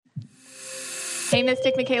Hey,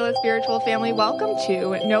 Mystic Michaela spiritual family. Welcome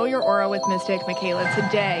to Know Your Aura with Mystic Michaela.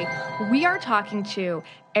 Today, we are talking to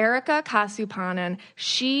Erica Kasupanan.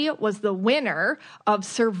 She was the winner of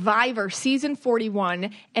Survivor Season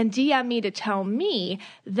 41 and DM'd me to tell me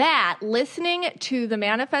that listening to the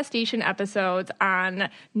manifestation episodes on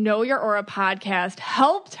Know Your Aura podcast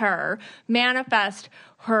helped her manifest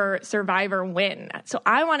her Survivor win. So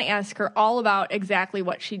I want to ask her all about exactly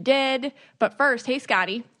what she did. But first, hey,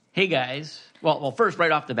 Scotty. Hey, guys. Well, first,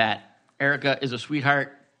 right off the bat, Erica is a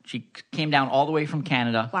sweetheart. She came down all the way from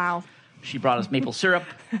Canada. Wow. She brought us maple syrup.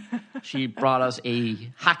 She brought us a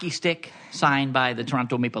hockey stick signed by the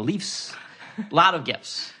Toronto Maple Leafs. A lot of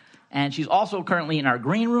gifts. And she's also currently in our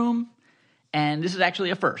green room. And this is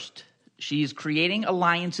actually a first. She's creating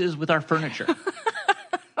alliances with our furniture.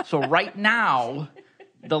 So right now,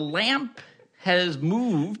 the lamp has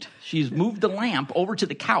moved. She's moved the lamp over to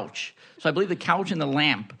the couch. So I believe the couch and the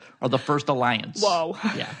lamp are the first alliance. Whoa.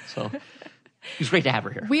 Yeah, so it's great to have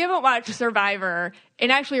her here. We haven't watched Survivor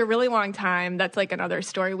in actually a really long time. That's like another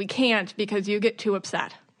story. We can't because you get too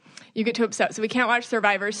upset. So we can't watch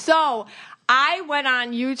Survivor. So I went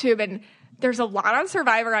on YouTube, and there's a lot on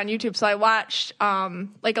Survivor on YouTube. So I watched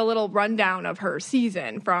like a little rundown of her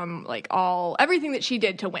season from like everything that she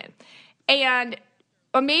did to win. And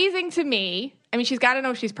amazing to me. I mean, she's got to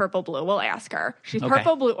know she's purple blue. We'll ask her. She's okay.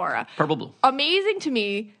 Purple blue aura. Purple blue. Amazing to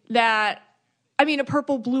me that, I mean, a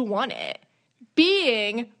purple blue won it.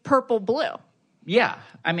 Being purple blue. Yeah.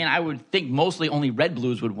 I mean, I would think mostly only red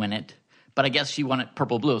blues would win it, but I guess she won it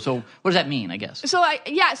purple blue. So what does that mean, I guess? So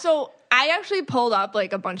I actually pulled up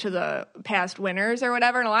like a bunch of the past winners or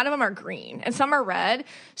whatever, and a lot of them are green and some are red.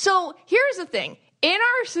 So here's the thing. In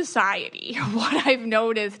our society, what I've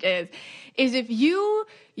noticed is if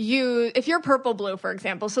you're purple blue, for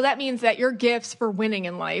example, so that means that your gifts for winning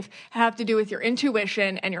in life have to do with your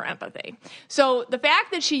intuition and your empathy. So the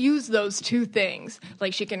fact that she used those two things,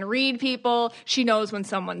 like she can read people, she knows when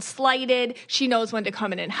someone's slighted, she knows when to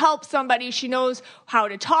come in and help somebody, she knows how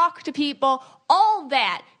to talk to people, all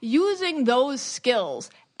that, using those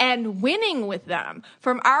skills and winning with them,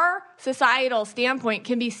 from our societal standpoint,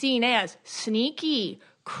 can be seen as sneaky,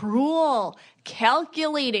 cruel,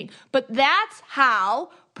 calculating. But that's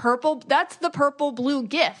that's the purple blue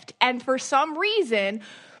gift. And for some reason,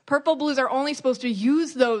 purple blues are only supposed to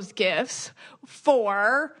use those gifts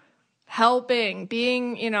for helping,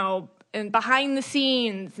 being, and behind the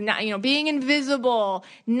scenes, not, being invisible,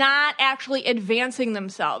 not actually advancing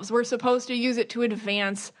themselves. We're supposed to use it to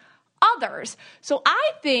advance others. So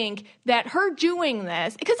I think that her doing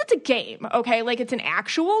this, because it's a game, okay? Like, it's an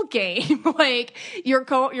actual game. Like,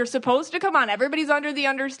 you're supposed to come on. Everybody's under the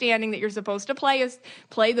understanding that you're supposed to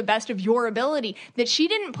play the best of your ability. That she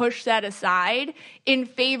didn't push that aside in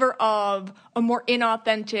favor of a more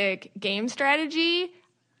inauthentic game strategy.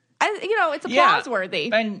 It's applause-worthy.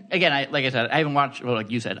 Yeah. And again, like I said, I haven't watched, well, like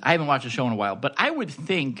you said, I haven't watched the show in a while, but I would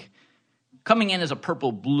think coming in as a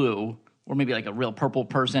purple blue, or maybe like a real purple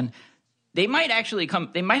person, they might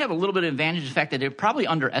have a little bit of advantage, the fact that they're probably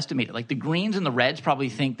underestimated. Like the greens and the reds probably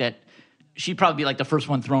think that she'd probably be like the first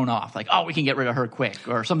one thrown off. Like, oh, we can get rid of her quick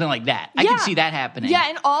or something like that. I can see that happening. Yeah,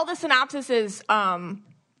 and all the synopsises,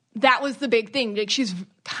 that was the big thing. Like, she's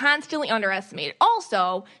constantly underestimated.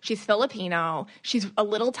 Also, she's Filipino. She's a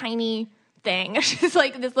little tiny thing. She's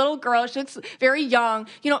like this little girl. She looks very young.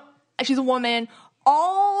 She's a woman.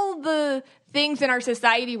 All the things in our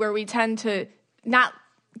society where we tend to not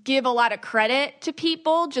give a lot of credit to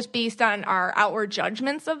people just based on our outward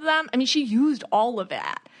judgments of them. I mean, she used all of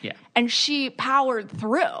that. Yeah. And she powered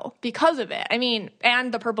through because of it. I mean,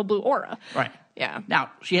 and the purple blue aura. Right. Yeah.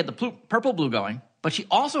 Now, she had the purple blue going, but she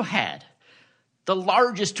also had the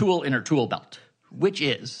largest tool in her tool belt, which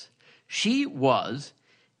is she was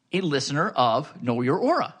a listener of Know Your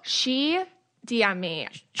Aura. She DM me.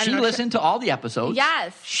 She listened to all the episodes.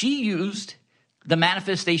 Yes. She used the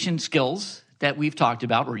manifestation skills that we've talked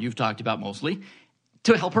about, or you've talked about mostly,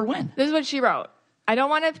 to help her win. This is what she wrote. I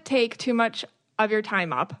don't want to take too much of your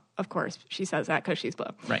time up. Of course, she says that because she's blue.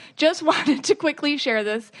 Right. Just wanted to quickly share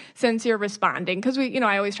this since you're responding, because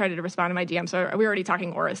I always try to respond to my DM, so we're already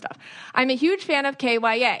talking aura stuff. I'm a huge fan of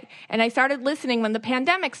KYA, and I started listening when the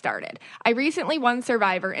pandemic started. I recently won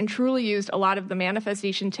Survivor and truly used a lot of the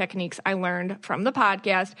manifestation techniques I learned from the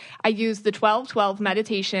podcast. I used the 12-12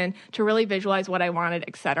 meditation to really visualize what I wanted,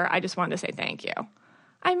 etc. I just wanted to say thank you.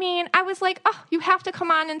 I mean, I was like, oh, you have to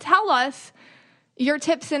come on and tell us your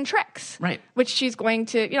tips and tricks. Right. Which she's going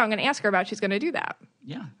to, I'm going to ask her about. She's going to do that.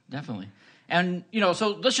 Yeah, definitely. And,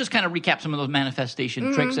 so let's just kind of recap some of those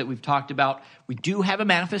manifestation tricks that we've talked about. We do have a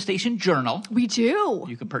manifestation journal. We do.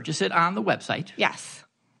 You can purchase it on the website. Yes.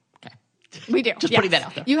 Okay. We do. Just yes. putting that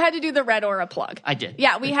out there. You had to do the red aura plug. I did.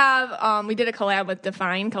 Yeah, we have, we did a collab with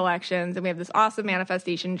Define Collections, and we have this awesome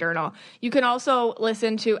manifestation journal. You can also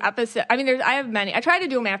listen to I have many. I try to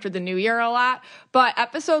do them after the new year a lot, but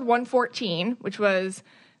episode 114, which was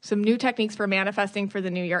some new techniques for manifesting for the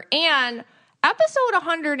new year, and episode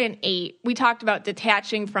 108, we talked about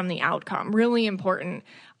detaching from the outcome. Really important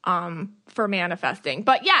for manifesting.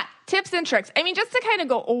 But yeah, tips and tricks. I mean, just to kind of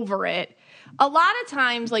go over it, a lot of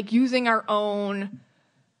times, like using our own,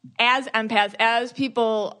 as empaths, as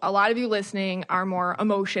people, a lot of you listening are more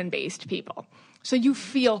emotion-based people. So you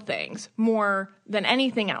feel things more than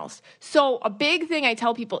anything else. So a big thing I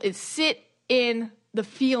tell people is sit in the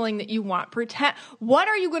feeling that you want. Pretend, what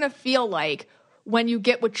are you going to feel like when you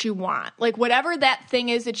get what you want? Like whatever that thing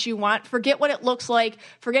is that you want, forget what it looks like,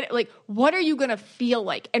 forget it, like what are you going to feel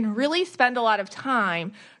like? And really spend a lot of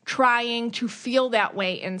time trying to feel that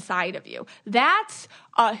way inside of you. That's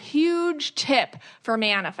a huge tip for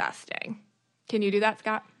manifesting. Can you do that,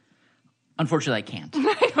 Scott? Unfortunately, I can't.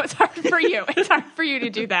 It's hard for you. It's hard for you to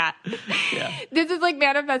do that. Yeah. This is like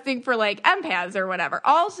manifesting for like empaths or whatever.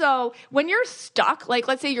 Also, when you're stuck, like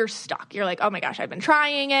let's say you're stuck, you're like, oh my gosh, I've been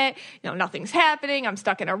trying it. Nothing's happening. I'm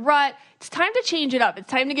stuck in a rut. It's time to change it up. It's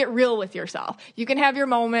time to get real with yourself. You can have your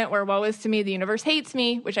moment where woe is to me, the universe hates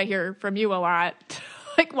me, which I hear from you a lot.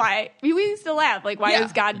 Like, why? We used to laugh. Like, why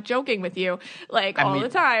is God joking with you? Like, all the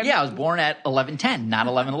time. Yeah, I was born at 11:10, not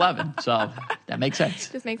 11:11. So that makes sense.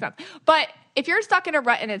 Just makes sense. But if you're stuck in a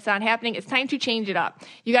rut and it's not happening, it's time to change it up.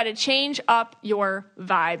 You got to change up your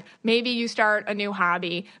vibe. Maybe you start a new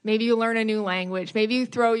hobby. Maybe you learn a new language. Maybe you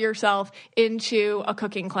throw yourself into a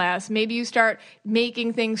cooking class. Maybe you start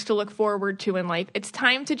making things to look forward to in life. It's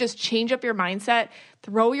time to just change up your mindset,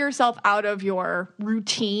 throw yourself out of your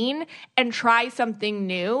routine and try something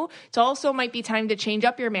new. It also might be time to change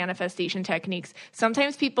up your manifestation techniques.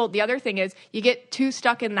 Sometimes the other thing is you get too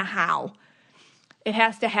stuck in the how. It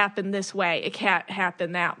has to happen this way. It can't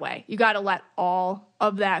happen that way. You got to let all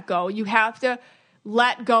of that go. You have to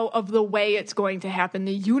let go of the way it's going to happen.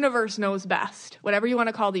 The universe knows best. Whatever you want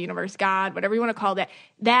to call the universe, God, whatever you want to call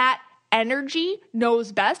that energy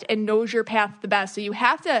knows best and knows your path the best. So you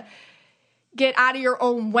have to get out of your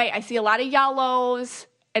own way. I see a lot of yellows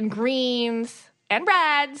and greens and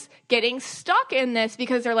reds getting stuck in this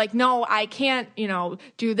because they're like, no, I can't,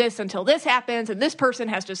 do this until this happens. And this person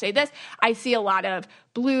has to say this. I see a lot of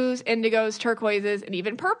blues, indigos, turquoises, and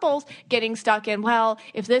even purples getting stuck in, well,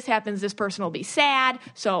 if this happens, this person will be sad.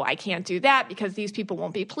 So I can't do that because these people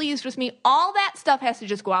won't be pleased with me. All that stuff has to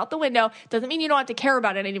just go out the window. Doesn't mean you don't have to care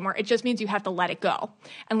about it anymore. It just means you have to let it go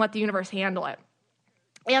and let the universe handle it.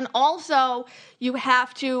 And also, you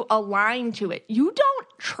have to align to it. You don't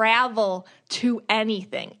travel to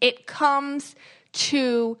anything. It comes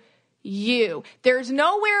to you. There's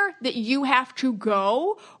nowhere that you have to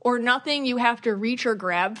go or nothing you have to reach or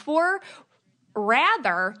grab for.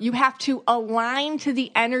 Rather, you have to align to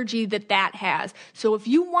the energy that has. So if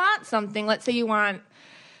you want something, let's say you want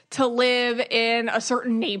to live in a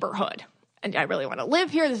certain neighborhood, and I really want to live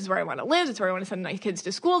here. This is where I want to live. This is where I want to send my kids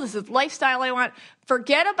to school. This is the lifestyle I want.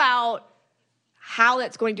 Forget about how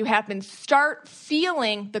that's going to happen. Start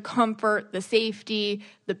feeling the comfort, the safety,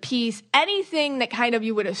 the peace, anything that kind of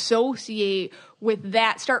you would associate with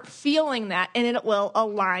that. Start feeling that, and it will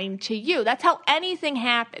align to you. That's how anything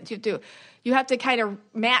happens. You have to kind of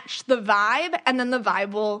match the vibe, and then the vibe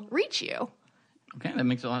will reach you. Okay, that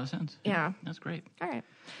makes a lot of sense. Yeah. That's great. All right.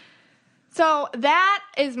 So that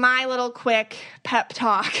is my little quick pep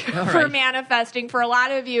talk for manifesting. For a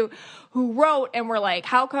lot of you who wrote and were like,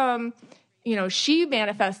 how come, she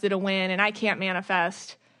manifested a win and I can't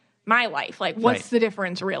manifest my life? Like, what's the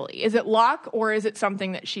difference really? Is it luck or is it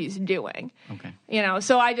something that she's doing? Okay.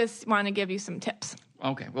 So I just want to give you some tips.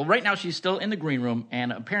 Okay. Well, right now she's still in the green room,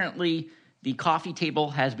 and apparently the coffee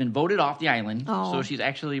table has been voted off the island. Oh. So she's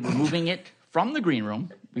actually removing it from the green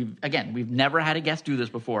room. We've never had a guest do this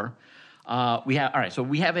before. We have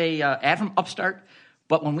a ad from Upstart,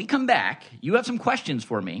 but when we come back, you have some questions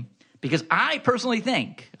for me because I personally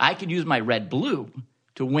think I could use my red blue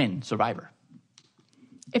to win Survivor.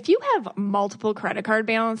 If you have multiple credit card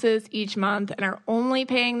balances each month and are only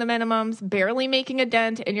paying the minimums, barely making a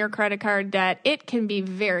dent in your credit card debt, it can be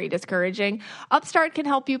very discouraging. Upstart can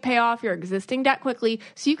help you pay off your existing debt quickly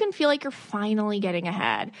so you can feel like you're finally getting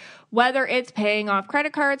ahead. Whether it's paying off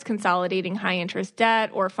credit cards, consolidating high-interest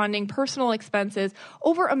debt, or funding personal expenses,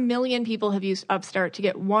 over 1 million people have used Upstart to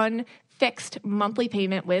get one fixed monthly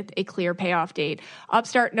payment with a clear payoff date.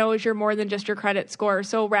 Upstart knows you're more than just your credit score.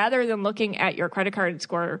 So rather than looking at your credit card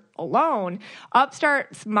score alone,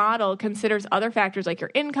 Upstart's model considers other factors like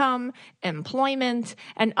your income, employment,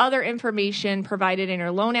 and other information provided in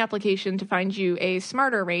your loan application to find you a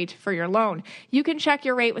smarter rate for your loan. You can check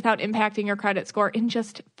your rate without impacting your credit score in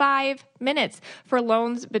just 5 minutes for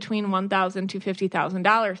loans between $1,000 to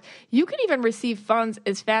 $50,000. You can even receive funds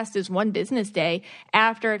as fast as one business day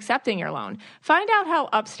after accepting your loan. Find out how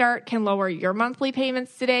Upstart can lower your monthly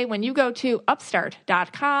payments today when you go to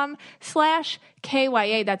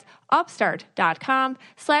upstart.com/KYA. That's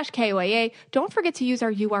upstart.com/KYA. Don't forget to use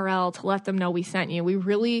our URL to let them know we sent you. We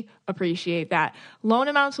really appreciate that. Loan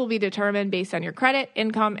amounts will be determined based on your credit,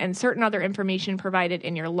 income, and certain other information provided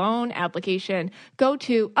in your loan application. Go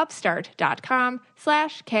to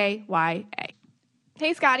upstart.com/KYA.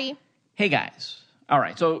 Hey, Scotty. Hey, guys. All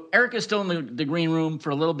right, so Erica's still in the green room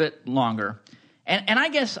for a little bit longer. And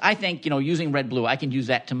I think, using red, blue, I can use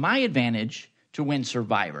that to my advantage to win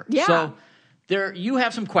Survivor. Yeah. So you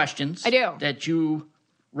have some questions. I do. That you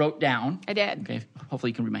wrote down. I did. Okay,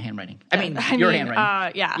 hopefully you can read my handwriting. Your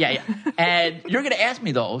handwriting. Yeah. Yeah. And you're going to ask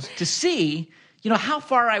me those to see, how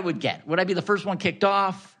far I would get. Would I be the first one kicked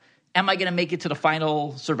off? Am I going to make it to the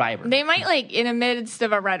final Survivor? They might, in the midst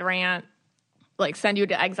of a red rant, send you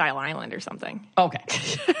to Exile Island or something. Okay.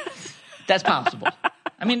 That's possible.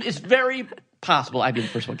 It's very possible I'd be the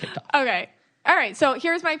first one kicked off. Okay. All right. So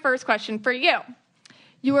here's my first question for you.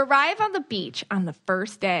 You arrive on the beach on the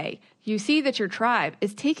first day. You see that your tribe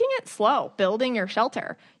is taking it slow, building your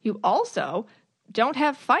shelter. You also don't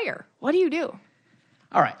have fire. What do you do?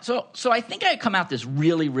 All right. So I think I come out this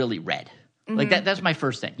really, really red. Mm-hmm. That's my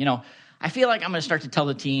first thing. I feel like I'm going to start to tell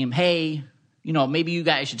the team, hey, maybe you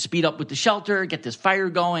guys should speed up with the shelter, get this fire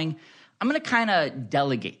going. I'm going to kind of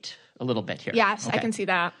delegate a little bit here. Yes, okay. I can see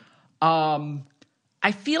that.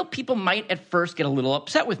 I feel people might at first get a little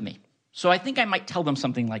upset with me. So I think I might tell them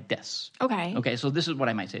something like this. Okay. Okay, so this is what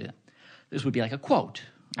I might say to them. This would be like a quote.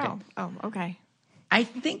 Okay? Okay. I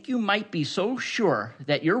think you might be so sure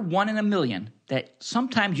that you're one in a million that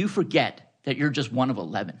sometimes you forget that you're just one of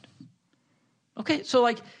 11. Okay, so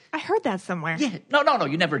I heard that somewhere. Yeah. No,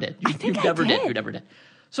 you never did. You never did. You never did.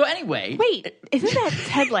 So anyway. Wait, isn't that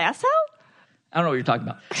Ted Lasso? I don't know what you're talking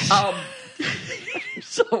about.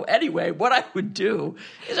 So anyway, what I would do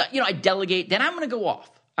is, I delegate. Then I'm going to go off.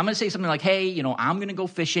 I'm going to say something like, hey, I'm going to go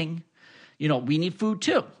fishing. We need food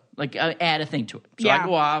too. Add a thing to it. So I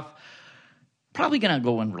go off. Probably going to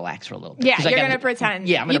go and relax for a little bit. Yeah, you're going to pretend.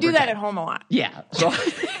 Yeah, I'm going to pretend. That at home a lot. Yeah. So,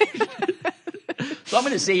 so I'm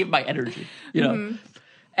going to save my energy, Mm-hmm.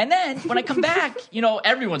 And then when I come back,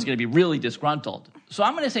 everyone's going to be really disgruntled. So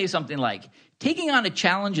I'm going to say something like, taking on a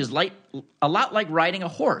challenge is a lot like riding a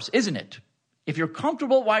horse, isn't it? If you're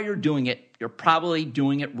comfortable while you're doing it, you're probably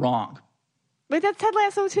doing it wrong. But that's Ted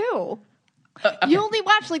Lasso too. Okay. You only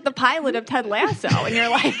watch the pilot of Ted Lasso, and you're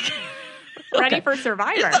ready for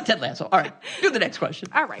Survivor. It's not Ted Lasso. All right, do the next question.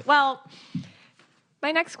 All right. Well,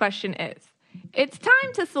 my next question is, it's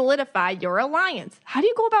time to solidify your alliance. How do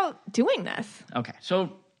you go about doing this? Okay,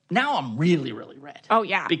 so now I'm really, really red. Oh,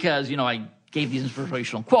 yeah. Because, I gave these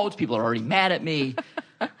inspirational quotes. People are already mad at me.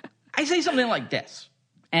 I say something like this.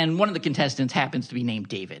 And one of the contestants happens to be named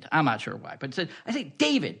David. I'm not sure why. But I say,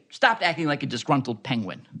 David, stop acting like a disgruntled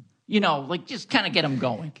penguin. Just kind of get him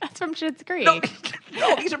going. That's from Schitt's Creek. No,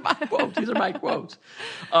 these are my quotes.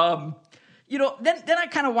 Then I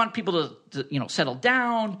kind of want people to settle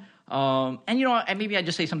down. And maybe I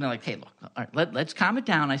just say something like, hey, look, all right, let's calm it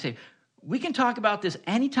down. I say, we can talk about this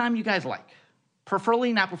anytime you guys like,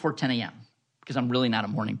 preferably not before 10 a.m., because I'm really not a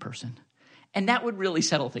morning person. And that would really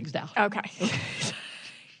settle things down. Okay.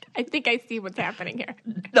 I think I see what's happening here.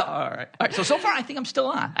 No, all right. So far, I think I'm still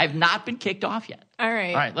on. I've not been kicked off yet. All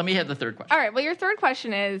right. Let me have the third question. All right. Well, your third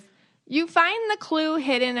question is, you find the clue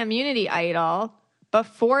hidden immunity idol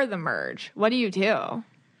before the merge. What do you do?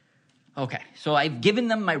 Okay. So I've given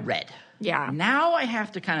them my red. Yeah. Now I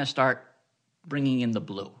have to kind of start bringing in the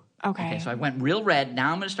blue. Okay. So I went real red.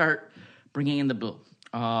 Now I'm going to start bringing in the blue.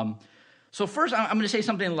 So first, I'm going to say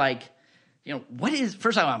something like,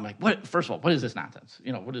 first of all, what is this nonsense?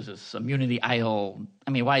 What is this immunity idol?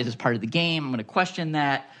 Why is this part of the game? I'm going to question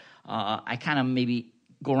that. I kind of maybe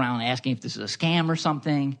go around asking if this is a scam or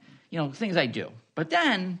something, things I do. But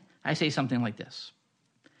then I say something like this.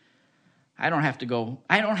 I don't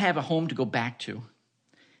have a home to go back to.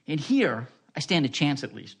 And here, I stand a chance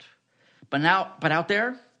at least. But out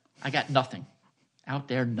there, I got nothing. Out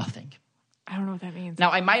there, nothing. I don't know what that means.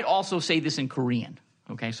 Now, I might also say this in Korean.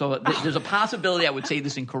 Okay, so there's a possibility I would say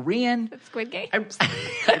this in Korean. Squid Game.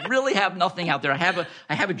 I really have nothing out there. I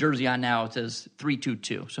have a jersey on now. It says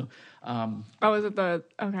 322. So, is it the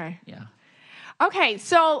okay? Yeah. Okay,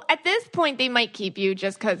 so at this point, they might keep you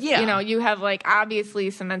just because, you have, like, obviously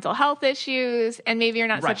some mental health issues, and maybe you're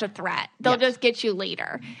not such a threat. They'll just get you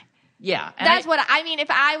later. Yeah. That's what I mean. If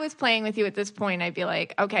I was playing with you at this point, I'd be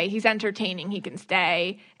like, okay, he's entertaining. He can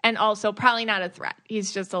stay. And also probably not a threat.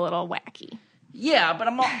 He's just a little wacky. Yeah, but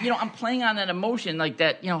I'm playing on that emotion like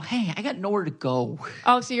that, hey, I got nowhere to go.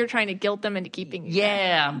 Oh, so you're trying to guilt them into keeping you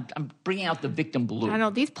there. I'm bringing out the victim blue. I don't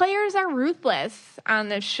know. These players are ruthless on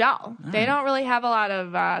this show. They don't really have a lot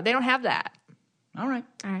of, they don't have that. All right.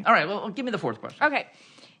 Well, give me the fourth question. Okay.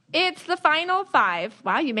 It's the final 5.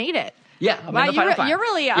 Wow, you made it. Yeah, I'm in the final 5. You're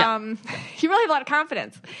really, you really have a lot of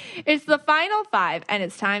confidence. It's the final 5, and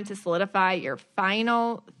it's time to solidify your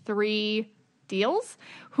final 3 deals.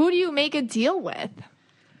 Who do you make a deal with?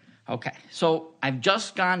 Okay, so I've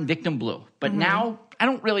just gone victim blue, but now I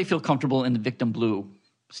don't really feel comfortable in the victim blue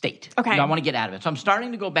state. Okay. I want to get out of it. So I'm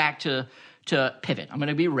starting to go back to pivot. I'm going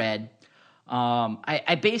to be red.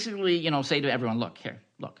 I basically, say to everyone, look,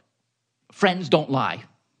 friends don't lie.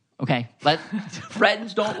 Okay?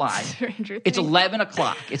 Friends don't lie. It's 11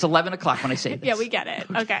 o'clock. It's 11 o'clock when I say this. Yeah, we get it.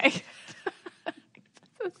 Okay.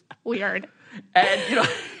 This is weird. And,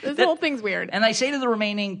 this whole thing's weird. And I say to the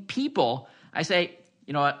remaining people, I say,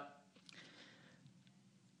 you know what?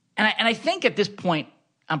 And I think at this point,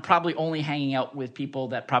 I'm probably only hanging out with people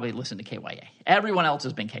that probably listen to KYA. Everyone else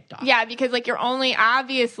has been kicked off. Yeah, because you're only,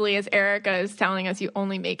 obviously, as Erica is telling us, you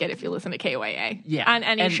only make it if you listen to KYA on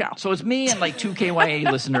any show. So it's me and 2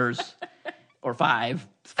 KYA listeners, or 4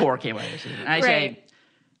 KYA listeners. And I say,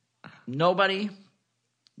 nobody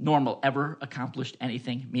normal ever accomplished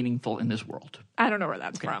anything meaningful in this world. I don't know where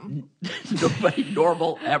that's from. Nobody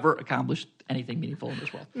normal ever accomplished anything meaningful in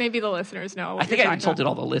this world. Maybe the listeners know. I think I insulted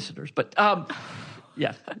all the listeners, but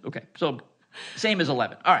yeah, okay. So same as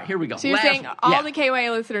 11. All right, here we go. So you're saying all the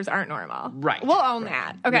KYA listeners aren't normal. Right. We'll own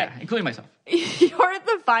that. Okay. Yeah, including myself. You're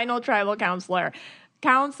the final tribal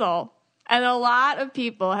council, and a lot of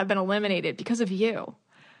people have been eliminated because of you.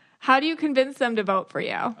 How do you convince them to vote for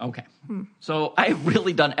you? Okay. So I've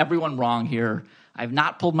really done everyone wrong here. I've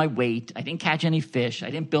not pulled my weight. I didn't catch any fish.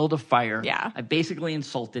 I didn't build a fire. Yeah. I basically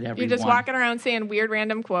insulted everyone. You're just walking around saying weird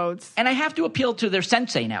random quotes. And I have to appeal to their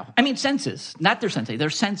sensei now. I mean, senses. Not their sensei.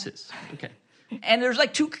 Their senses. Okay. And there's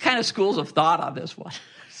 2 kind of schools of thought on this one.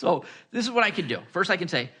 So this is what I could do. First, I can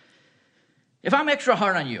say, if I'm extra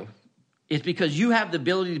hard on you, it's because you have the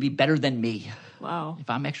ability to be better than me. Wow. If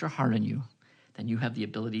I'm extra hard on you, then you have the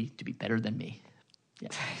ability to be better than me. Yeah.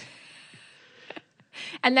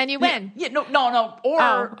 And then you win. Yeah, no.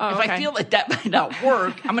 Or if I feel like that might not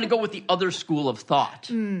work, I'm going to go with the other school of thought.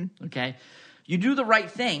 Okay? You do the right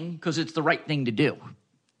thing because it's the right thing to do.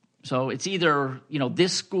 So it's either,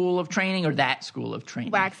 this school of training or that school of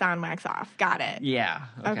training. Wax on, wax off. Got it. Yeah.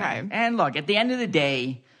 Okay. And look, at the end of the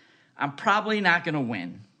day, I'm probably not going to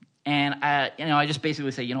win. And, I just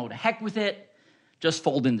basically say, to heck with it. Just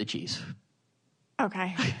fold in the cheese.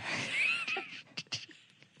 Okay.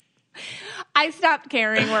 I stopped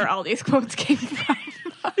caring where all these quotes came from.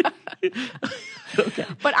 Okay.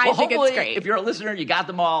 But I think it's great. If you're a listener, you got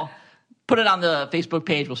them all. Put it on the Facebook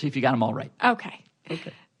page. We'll see if you got them all right. Okay.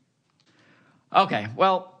 Okay.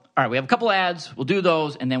 Well, all right. We have a couple ads. We'll do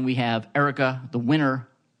those. And then we have Erica, the winner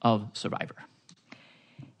of Survivor.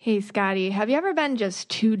 Hey, Scotty, have you ever been just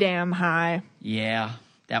too damn high? Yeah.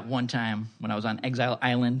 That one time when I was on Exile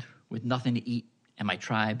Island with nothing to eat and my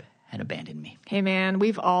tribe had abandoned me. Hey, man,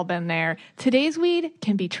 we've all been there. Today's weed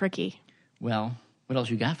can be tricky. Well, what else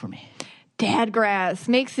you got for me? Dadgrass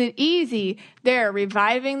makes it easy. They're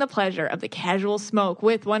reviving the pleasure of the casual smoke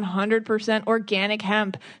with 100% organic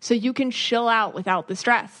hemp so you can chill out without the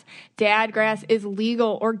stress. Dadgrass is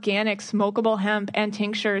legal, organic, smokable hemp and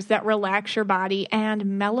tinctures that relax your body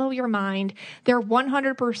and mellow your mind. Their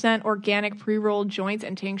 100% organic pre-rolled joints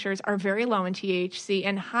and tinctures are very low in THC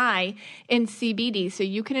and high in CBD, so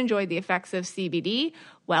you can enjoy the effects of CBD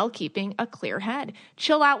while keeping a clear head.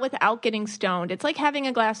 Chill out without getting stoned. It's like having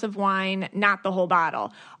a glass of wine, not the whole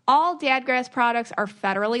bottle. All Dadgrass products are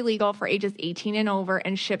federally legal for ages 18 and over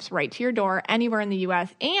and ships right to your door anywhere in the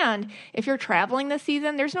U.S. And if you're traveling this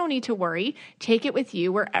season, there's no need to worry. Take it with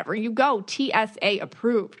you wherever you go. TSA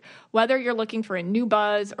approved. Whether you're looking for a new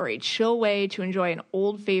buzz or a chill way to enjoy an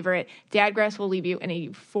old favorite, Dadgrass will leave you in a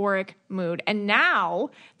euphoric mood. And now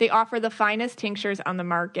they offer the finest tinctures on the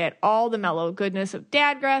market, all the mellow goodness of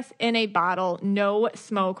Dadgrass in a bottle, no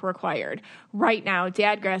smoke required. Right now,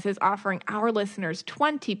 Dadgrass is offering our listeners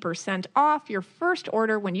 20% 20% off your first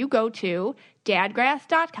order when you go to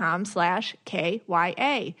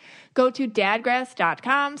dadgrass.com/KYA. Go to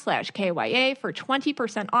dadgrass.com/KYA for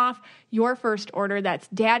 20% off your first order. That's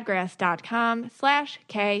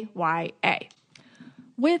dadgrass.com/KYA.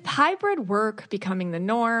 With hybrid work becoming the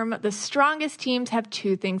norm, the strongest teams have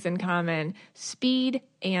two things in common: speed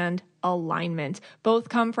and alignment. Both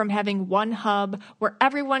come from having one hub where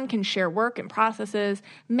everyone can share work and processes,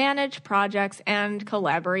 manage projects, and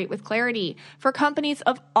collaborate with clarity. For companies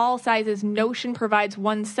of all sizes, Notion provides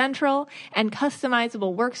one central and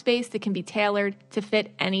customizable workspace that can be tailored to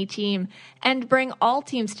fit any team and bring all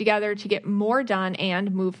teams together to get more done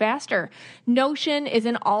and move faster. Notion is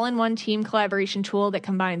an all-in-one team collaboration tool that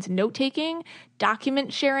combines note-taking,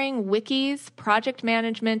 document sharing, wikis, project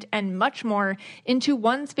management, and much more into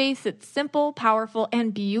one space that's simple, powerful,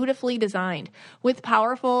 and beautifully designed. With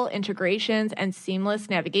powerful integrations and seamless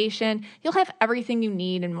navigation, you'll have everything you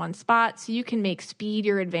need in one spot so you can make speed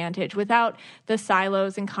your advantage without the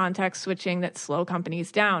silos and context switching that slow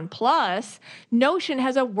companies down. Plus, Notion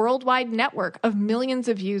has a worldwide network of millions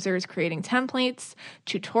of users creating templates,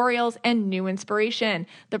 tutorials, and new inspiration.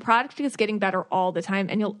 The product is getting better all the time,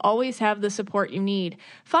 and you'll always have the support you need.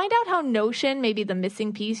 Find out how Notion may be the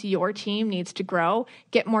missing piece your team needs to grow,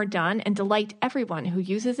 get more done, and delight everyone who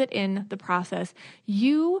uses it in the process.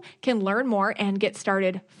 You can learn more and get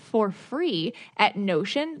started for free at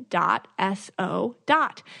notion.so.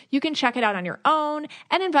 You can check it out on your own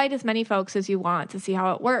and invite as many folks as you want to see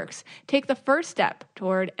how it works. Take the first step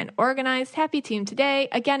toward an organized, happy team today,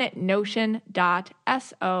 again at notion.so.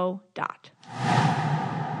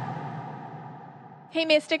 Hey,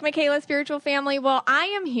 Mystic Michaela Spiritual Family. Well, I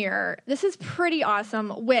am here. This is pretty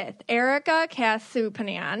awesome with Erica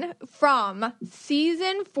Kasupanan from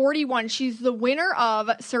season 41. She's the winner of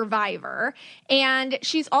Survivor, and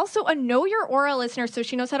she's also a Know Your Aura listener, so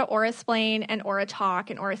she knows how to aura-splain and aura-talk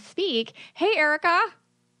and aura-speak. Hey, Erica.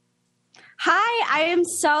 Hi, I am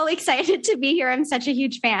so excited to be here. I'm such a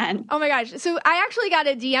huge fan. Oh my gosh. So I actually got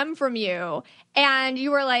a DM from you, and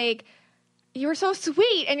you were like, you were so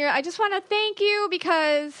sweet, and I just want to thank you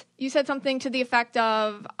because you said something to the effect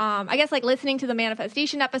of, I guess like listening to the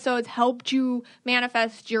manifestation episodes helped you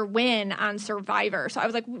manifest your win on Survivor. So I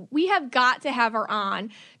was like, we have got to have her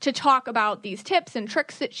on to talk about these tips and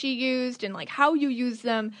tricks that she used and like how you use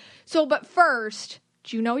them. So, but first,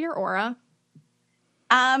 do you know your aura?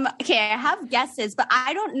 Okay, I have guesses, but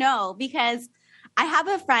I don't know because I have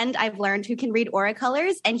a friend I've learned who can read aura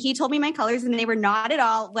colors, and he told me my colors, and they were not at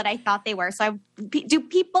all what I thought they were. So do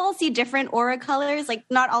people see different aura colors? Like,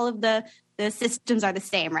 not all of the systems are the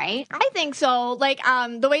same, right? I think so. Like,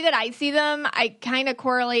 the way that I see them, I kind of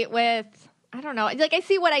correlate with, I don't know, like I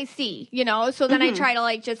see what I see, you know? So then I try to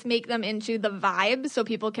like just make them into the vibe so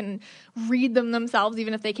people can read them themselves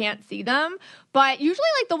even if they can't see them. But usually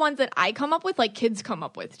like the ones that I come up with, like kids come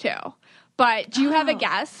up with too. But do you have a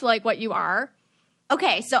guess, like what you are?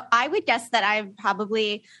 Okay, so I would guess that I'm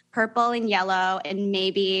probably purple and yellow and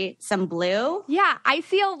maybe some blue. Yeah, I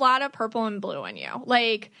see a lot of purple and blue in you.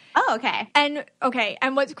 Like, oh, okay. And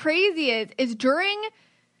what's crazy is during,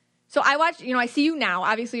 so I watch, you know, I see you now.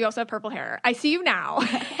 Obviously, you also have purple hair. I see you now.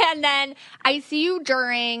 And then I see you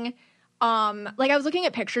during, like I was looking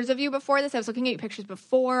at pictures of you before this. I was looking at your pictures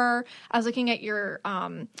before. I was looking at your,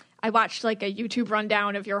 I watched like a YouTube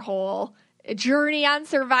rundown of your whole journey on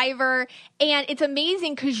Survivor, and it's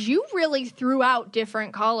amazing because you really threw out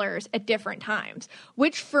different colors at different times,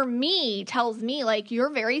 which for me tells me like you're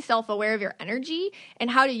very self-aware of your energy and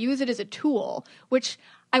how to use it as a tool, which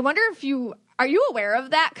I wonder if are you aware of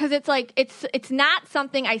that? Because it's like it's not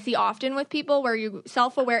something I see often with people where you're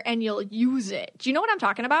self-aware and you'll use it. Do you know what I'm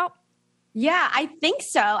talking about? Yeah, I think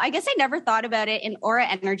so. I guess I never thought about it in aura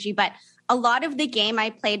energy, but a lot of the game I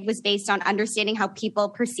played was based on understanding how people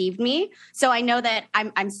perceived me. So I know that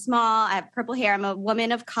I'm small, I have purple hair, I'm a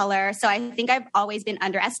woman of color. So I think I've always been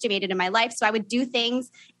underestimated in my life. So I would do things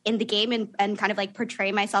in the game and kind of like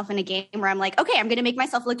portray myself in a game where I'm like, okay, I'm going to make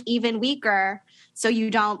myself look even weaker so you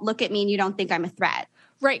don't look at me and you don't think I'm a threat.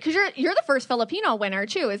 Right, because you're the first Filipino winner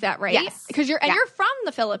too, is that right? Yes. Because you're from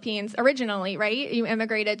the Philippines originally, right? You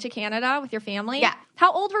immigrated to Canada with your family. Yeah.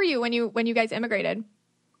 How old were you when you guys immigrated?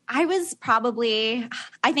 I was probably,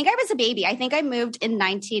 I think I was a baby. I think I moved in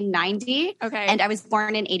 1990. Okay. And I was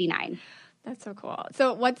born in 89. That's so cool.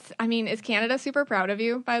 So is Canada super proud of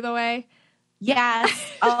you, by the way? Yes.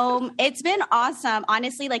 It's been awesome.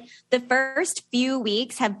 Honestly, like the first few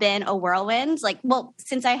weeks have been a whirlwind. Like, well,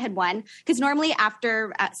 since I had won, because normally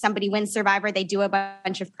after somebody wins Survivor, they do a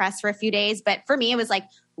bunch of press for a few days. But for me, it was like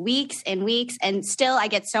weeks and weeks. And still I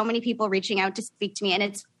get so many people reaching out to speak to me.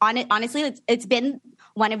 And honestly, it's been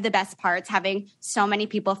one of the best parts, having so many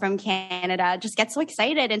people from Canada just get so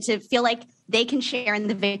excited and to feel like they can share in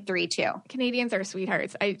the victory too. Canadians are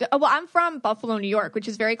sweethearts. I'm from Buffalo, New York, which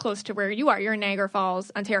is very close to where you are. You're in Niagara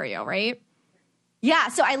Falls, Ontario, right? Yeah,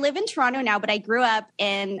 so I live in Toronto now, but I grew up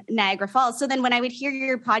in Niagara Falls. So then when I would hear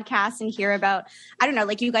your podcast and hear about, I don't know,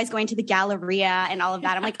 like you guys going to the Galleria and all of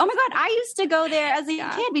that, I'm like, oh my God, I used to go there as a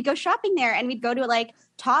kid. We'd go shopping there and we'd go to like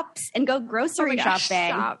Tops and go grocery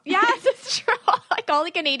shopping. Yes, it's true. Like all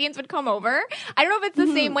the Canadians would come over. I don't know if it's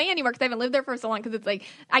the same way anymore because I haven't lived there for so long, because it's like,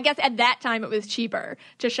 I guess at that time it was cheaper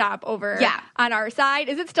to shop over on our side.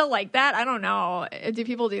 Is it still like that? I don't know. Do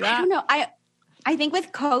people do that? I don't know. I think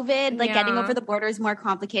with COVID, like getting over the border is more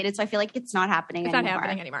complicated. So I feel like it's not happening anymore. It's not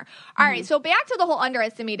happening anymore. All right. So back to the whole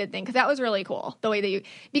underestimated thing, because that was really cool. The way that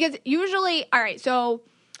because usually, all right. So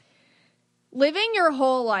living your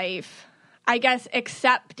whole life, I guess,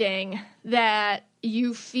 accepting that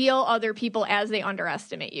you feel other people as they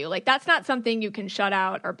underestimate you. Like, that's not something you can shut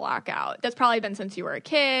out or block out. That's probably been since you were a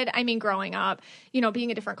kid. I mean, growing up,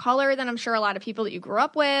 being a different color than I'm sure a lot of people that you grew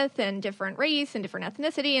up with, and different race and different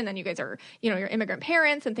ethnicity. And then you guys are, your immigrant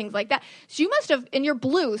parents and things like that. So you must have, and you're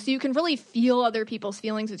blue, so you can really feel other people's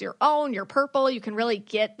feelings as your own. You're purple. You can really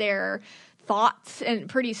get their thoughts and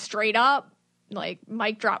pretty straight up, like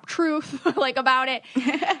mic drop truth, like about it.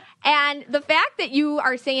 And the fact that you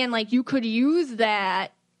are saying like you could use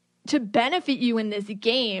that to benefit you in this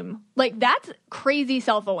game, like that's crazy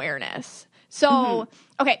self-awareness. So,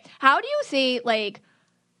 okay, how do you say, like,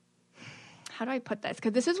 how do I put this?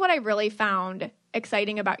 Because this is what I really found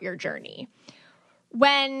exciting about your journey.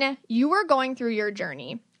 When you were going through your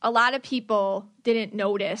journey, a lot of people didn't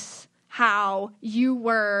notice how you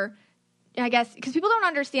were, I guess, because people don't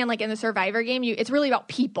understand, like, in the Survivor game, it's really about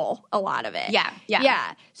people, a lot of it.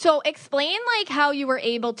 Yeah. So explain, like, how you were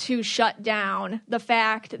able to shut down the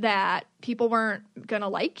fact that people weren't going to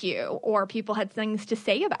like you or people had things to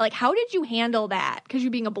say about, like, how did you handle that? Because you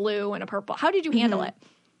being a blue and a purple, how did you handle it?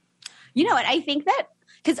 You know what? I think that,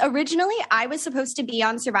 because originally I was supposed to be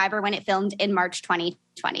on Survivor when it filmed in March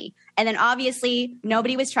 2020. And then obviously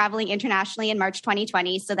nobody was traveling internationally in March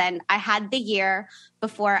 2020. So then I had the year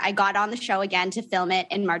before I got on the show again to film it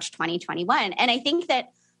in March 2021. And I think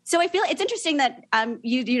that, so I feel it's interesting that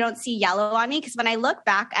you don't see yellow on me, because when I look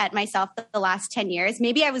back at myself the last 10 years,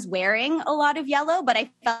 maybe I was wearing a lot of yellow, but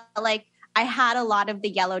I felt like I had a lot of the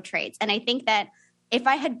yellow traits. And I think that if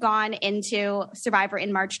I had gone into Survivor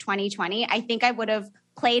in March 2020, I think I would have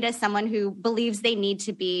played as someone who believes they need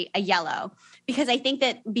to be a yellow, because I think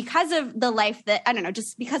that because of the life that, I don't know,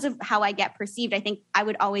 just because of how I get perceived, I think I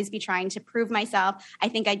would always be trying to prove myself. I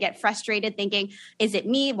think I'd get frustrated thinking, is it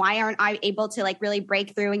me? Why aren't I able to like really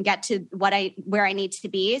break through and get to where I need to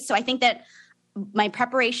be? So I think that my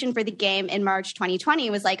preparation for the game in March 2020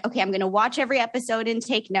 was like, okay, I'm going to watch every episode and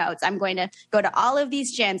take notes. I'm going to go to all of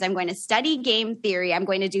these gyms. I'm going to study game theory. I'm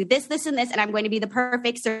going to do this, this, and this, and I'm going to be the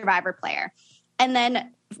perfect Survivor player. And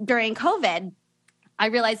then during COVID, I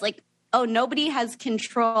realized like, oh, nobody has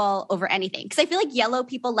control over anything. Because I feel like yellow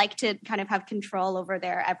people like to kind of have control over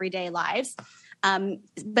their everyday lives.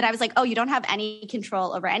 But I was like, oh, you don't have any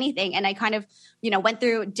control over anything. And I kind of, went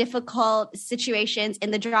through difficult situations in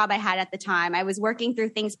the job I had at the time. I was working through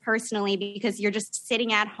things personally because you're just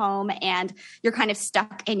sitting at home and you're kind of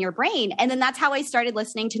stuck in your brain. And then that's how I started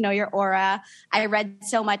listening to Know Your Aura. I read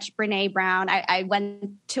so much Brene Brown. I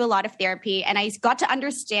went to a lot of therapy, and I got to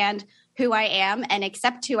understand who I am and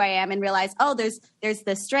accept who I am and realize, oh, there's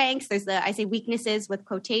the strengths, there's the, I say weaknesses with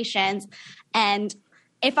quotations. And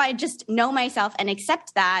if I just know myself and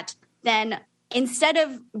accept that, then instead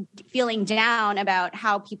of feeling down about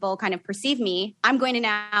how people kind of perceive me, I'm going to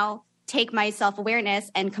now take my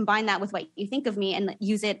self-awareness and combine that with what you think of me and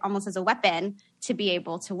use it almost as a weapon to be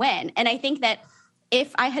able to win. And I think that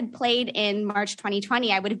if I had played in March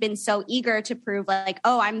 2020, I would have been so eager to prove like,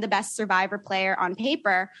 oh, I'm the best Survivor player on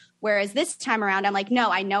paper. Whereas this time around, I'm like, no,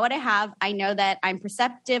 I know what I have. I know that I'm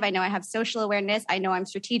perceptive. I know I have social awareness. I know I'm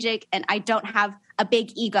strategic. And I don't have a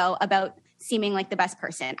big ego about seeming like the best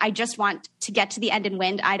person. I just want to get to the end and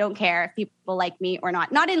win. I don't care if people like me or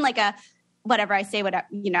not. Not in like a whatever I say, whatever,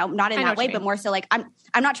 not in that way, but more so like I'm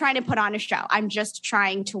not trying to put on a show. I'm just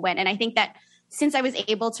trying to win. And I think that since I was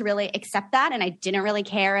able to really accept that and I didn't really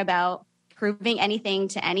care about proving anything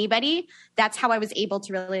to anybody, that's how I was able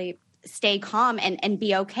to really stay calm and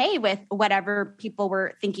be okay with whatever people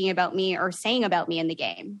were thinking about me or saying about me in the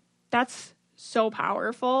game. That's so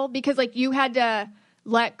powerful, because like you had to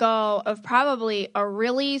let go of probably a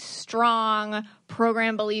really strong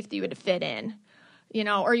program belief that you had to fit in,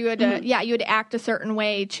 or you had to, you had to act a certain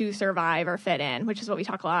way to survive or fit in, which is what we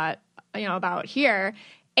talk a lot, about here.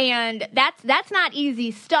 And that's not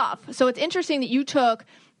easy stuff. So it's interesting that you took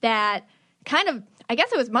that kind of, I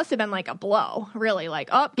guess must have been like a blow, really, like,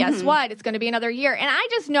 oh, guess what? It's going to be another year. And I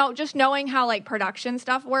just knowing how like production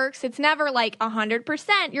stuff works, it's never like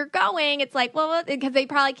 100% you're going. It's like, well, because they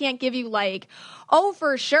probably can't give you like, oh,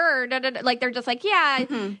 for sure. Da, da, da. Like they're just like, yeah,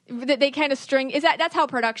 they kind of string. That's how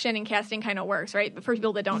production and casting kind of works, right? For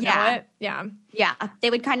people that don't know it. Yeah. Yeah. They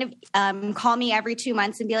would kind of call me every 2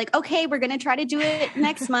 months and be like, okay, we're going to try to do it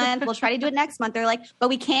next month. We'll try to do it next month. They're like, but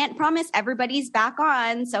we can't promise everybody's back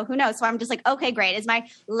on. So who knows? So I'm just like, okay, great. Is my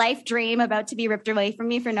life dream about to be ripped away from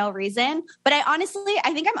me for no reason? But I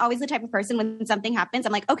think I'm always the type of person when something happens,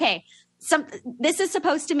 I'm like, okay, this is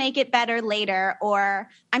supposed to make it better later, or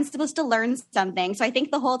I'm supposed to learn something. So I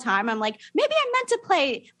think the whole time I'm like, maybe I'm meant to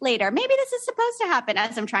play later. Maybe this is supposed to happen,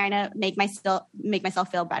 as I'm trying to make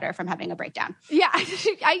myself feel better from having a breakdown. Yeah,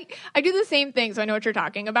 I do the same thing. So I know what you're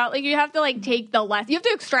talking about. Like you have to like take the lesson. You have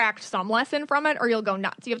to extract some lesson from it, or you'll go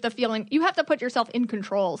nuts. You have to put yourself in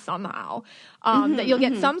control somehow. That you'll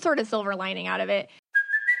get some sort of silver lining out of it.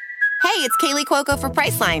 Hey, it's Kaylee Cuoco for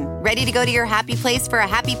Priceline. Ready to go to your happy place for a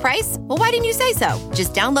happy price? Well, why didn't you say so?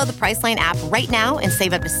 Just download the Priceline app right now and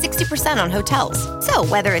save up to 60% on hotels. So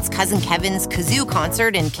whether it's Cousin Kevin's Kazoo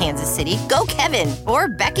Concert in Kansas City, go Kevin, or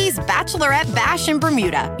Becky's Bachelorette Bash in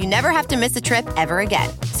Bermuda, you never have to miss a trip ever again.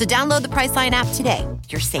 So download the Priceline app today.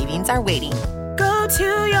 Your savings are waiting. Go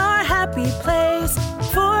to your happy place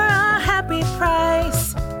for a happy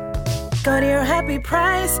price. Go to your happy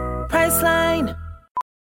price, Priceline.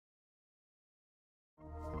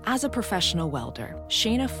 As a professional welder,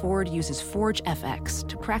 Shayna Ford uses Forge FX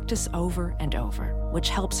to practice over and over, which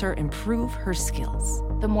helps her improve her skills.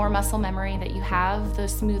 The more muscle memory that you have, the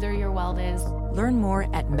smoother your weld is. Learn more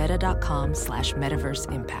at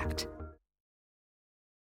meta.com/metaverse impact.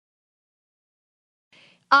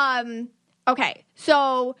 Okay,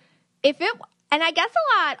 so and I guess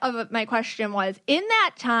a lot of my question was in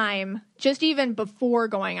that time, just even before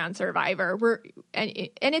going on Survivor, and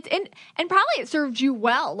probably it served you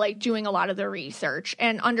well, like doing a lot of the research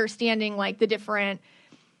and understanding like the different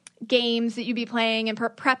games that you'd be playing and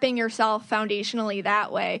prepping yourself foundationally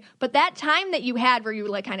that way. But that time that you had where you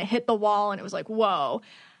like kind of hit the wall and it was like, whoa,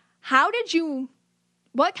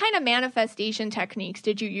 what kind of manifestation techniques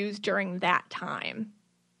did you use during that time?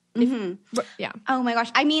 Yeah. Oh my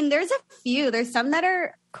gosh. I mean, there's a few. There's some that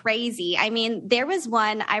are crazy. I mean, there was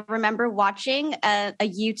one I remember watching I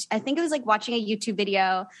think it was like watching a YouTube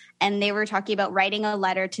video, and they were talking about writing a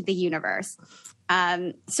letter to the universe.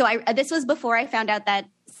 This was before I found out that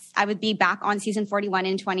I would be back on season 41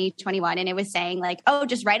 in 2021. And it was saying like, oh,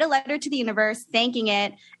 just write a letter to the universe, thanking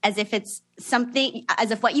it as if it's something,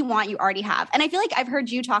 as if what you want, you already have. And I feel like I've heard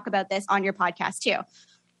you talk about this on your podcast too.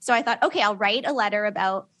 So I thought, okay, I'll write a letter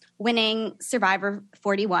about winning Survivor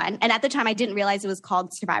 41. And at the time I didn't realize it was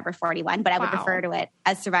called Survivor 41, but I would refer to it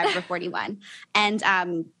as Survivor 41. And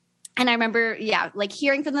I remember, like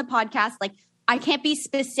hearing from the podcast, like I can't be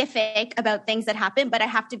specific about things that happen, but I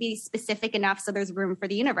have to be specific enough so there's room for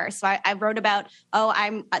the universe. So I wrote about,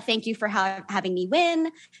 thank you for having me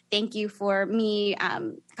win. Thank you for me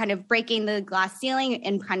kind of breaking the glass ceiling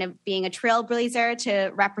and kind of being a trailblazer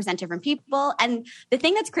to represent different people. And the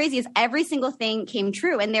thing that's crazy is every single thing came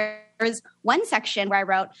true. And there's one section where I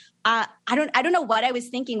wrote, I don't know what I was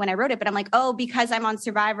thinking when I wrote it, but I'm like, oh, because I'm on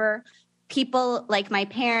Survivor, people like my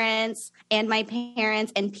parents and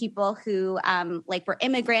people who like were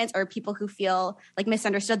immigrants or people who feel like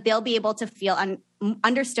misunderstood, they'll be able to feel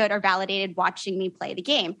understood or validated watching me play the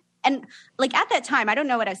game. And like at that time, I don't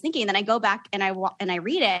know what I was thinking. And then I go back and I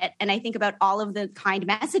read it and I think about all of the kind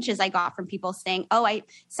messages I got from people saying, oh,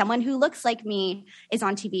 someone who looks like me is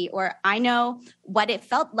on TV, or I know what it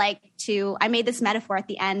felt like I made this metaphor at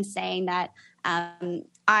the end saying that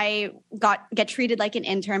I get treated like an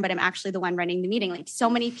intern, but I'm actually the one running the meeting. Like so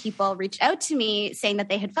many people reached out to me saying that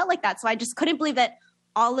they had felt like that. So I just couldn't believe that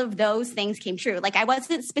all of those things came true. Like I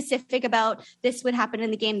wasn't specific about this would happen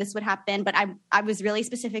in the game, this would happen, but I was really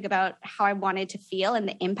specific about how I wanted to feel and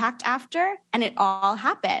the impact after, and it all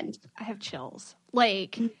happened. I have chills. I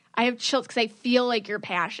have chills because I feel like your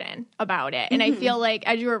passion about it. And I feel like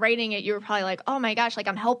as you were writing it, you were probably like, oh my gosh, like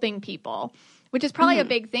I'm helping people, which is probably a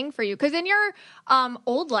big thing for you. Because in your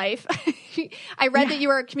old life, I read that you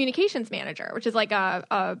were a communications manager, which is like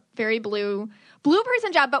a very blue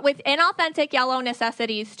person job, but with inauthentic yellow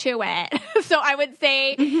necessities to it. So I would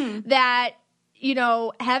say that,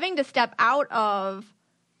 having to step out of,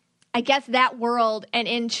 I guess, that world and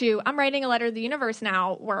into I'm writing a letter to the universe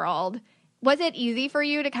now world, was it easy for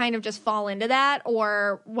you to kind of just fall into that,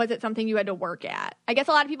 or was it something you had to work at? I guess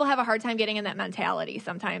a lot of people have a hard time getting in that mentality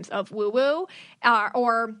sometimes of woo-woo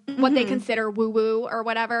or what they consider woo-woo or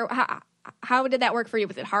whatever. How did that work for you?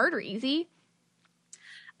 Was it hard or easy?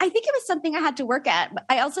 I think it was something I had to work at. But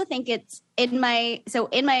I also think it's in my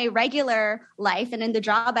regular life and in the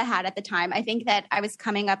job I had at the time, I think that I was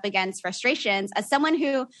coming up against frustrations as someone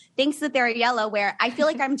who thinks that they're yellow, where I feel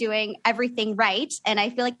like I'm doing everything right. And I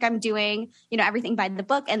feel like I'm doing, everything by the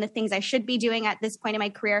book and the things I should be doing at this point in my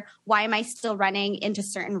career. Why am I still running into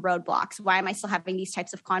certain roadblocks? Why am I still having these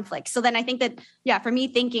types of conflicts? So then I think that, for me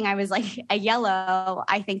thinking I was like a yellow,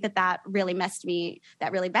 I think that really messed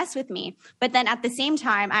with me. But then at the same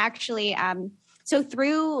time, I actually, so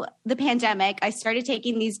through the pandemic, I started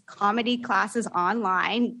taking these comedy classes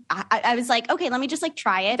online. I was like, okay, let me just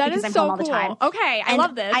try it because I'm home all the time. Okay, I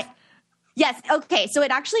love this. Yes. Okay. So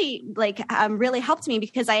it actually really helped me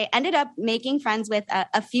because I ended up making friends with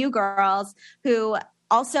a few girls who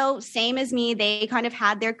also, same as me, they kind of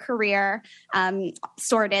had their career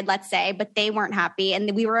sorted, let's say, but they weren't happy.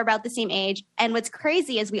 And we were about the same age. And what's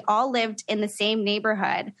crazy is we all lived in the same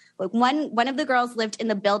neighborhood. Like one of the girls lived in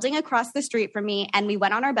the building across the street from me, and we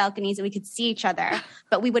went on our balconies and we could see each other,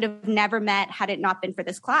 but we would have never met had it not been for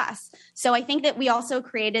this class. So I think that we also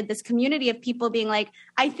created this community of people being like,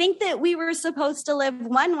 I think that we were supposed to live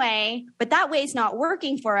one way, but that way is not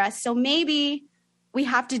working for us. So maybe we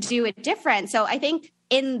have to do it different. So I think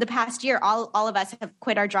in the past year, all of us have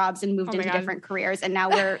quit our jobs and moved into different careers, and now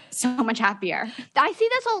we're so much happier. I see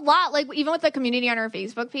this a lot, even with the community on our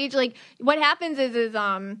Facebook page. What happens is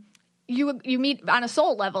you meet on a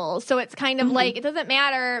soul level, so it's kind of it doesn't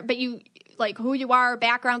matter, but you who you are,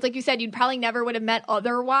 backgrounds, like you said, you'd probably never would have met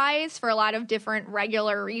otherwise for a lot of different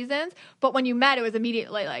regular reasons. But when you met, it was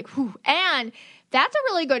immediately whew. And that's a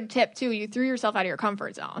really good tip too. You threw yourself out of your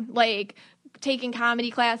comfort zone, taking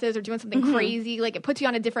comedy classes or doing something crazy, it puts you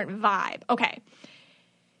on a different vibe. Okay.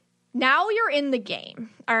 Now you're in the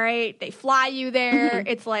game. All right. They fly you there.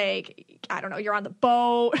 It's I don't know, you're on the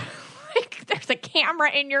boat. There's a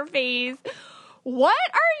camera in your face. What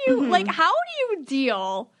are you how do you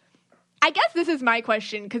deal? I guess this is my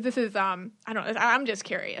question, because this is I don't know, I'm just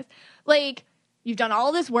curious. You've done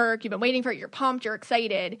all this work, you've been waiting for it, you're pumped, you're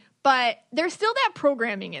excited, but there's still that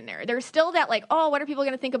programming in there. There's still that oh, what are people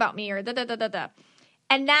going to think about me, or da-da-da-da-da.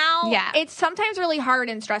 And now it's sometimes really hard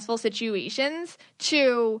in stressful situations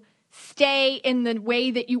to stay in the way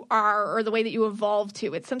that you are or the way that you evolve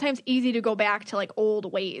to. It's sometimes easy to go back to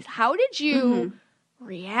old ways. How did you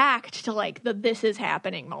react to the this is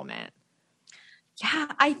happening moment? Yeah,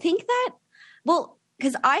 I think that,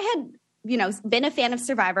 because I had been a fan of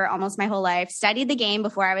Survivor almost my whole life, studied the game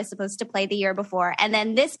before I was supposed to play the year before. And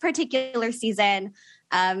then this particular season,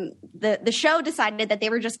 the show decided that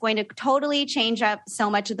they were just going to totally change up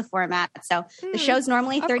so much of the format. So the show's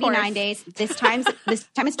normally 39 days. This time is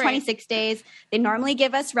 26 days. They normally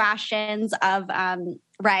give us rations of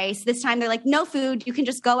rice. This time they're like, no food. You can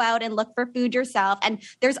just go out and look for food yourself. And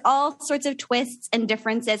there's all sorts of twists and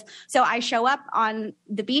differences. So I show up on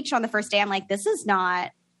the beach on the first day. I'm like, this is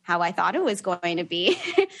not how I thought it was going to be.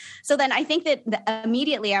 So then I think that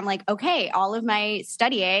immediately I'm like, okay, all of my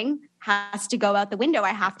studying has to go out the window. I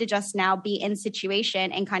have to just now be in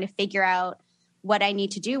situation and kind of figure out what I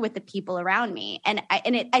need to do with the people around me. And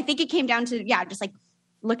I think it came down to, just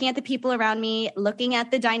looking at the people around me, looking at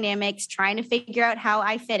the dynamics, trying to figure out how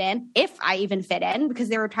I fit in, if I even fit in, because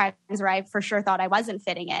there were times where I for sure thought I wasn't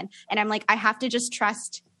fitting in. And I'm like, I have to just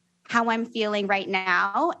trust how I'm feeling right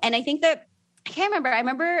now. And I think that I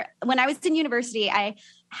remember when I was in university, I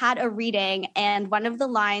had a reading, and one of the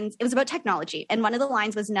lines, it was about technology. And one of the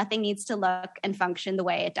lines was, nothing needs to look and function the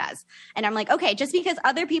way it does. And I'm like, okay, just because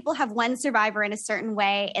other people have won Survivor in a certain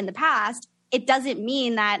way in the past, it doesn't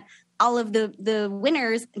mean that all of the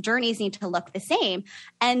winners' journeys need to look the same.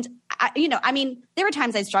 And there were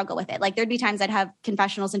times I'd struggle with it. There'd be times I'd have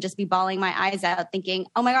confessionals and just be bawling my eyes out thinking,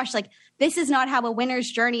 oh my gosh, this is not how a winner's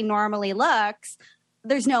journey normally looks.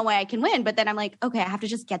 There's no way I can win. But then I'm like, okay, I have to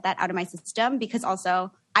just get that out of my system, because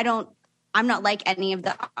also I'm not like any of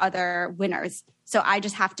the other winners. So I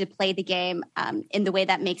just have to play the game in the way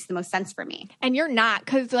that makes the most sense for me. And you're not,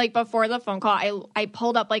 because before the phone call, I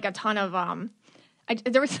pulled up a ton of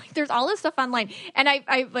there's all this stuff online, and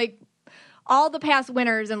I all the past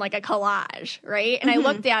winners in a collage, right? And I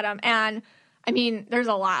looked at them, and I mean, there's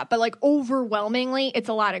a lot, but overwhelmingly, it's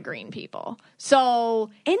a lot of green people. So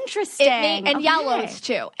interesting, and yellows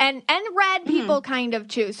too, and red people kind of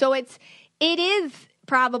too. So it is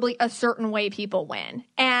probably a certain way people win,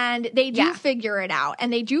 and they do figure it out,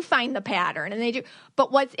 and they do find the pattern, and they do.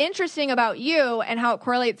 But what's interesting about you and how it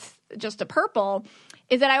correlates just to purple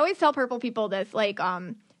is that I always tell purple people this, like,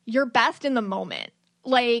 you're best in the moment.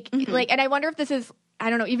 Like, and I wonder if this is, I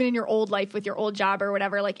don't know, even in your old life with your old job or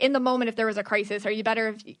whatever, like in the moment, if there was a crisis, are you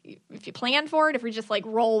better if you plan for it, if we just like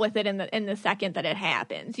roll with it in the second that it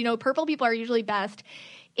happens? You know, purple people are usually best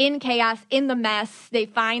in chaos, in the mess. They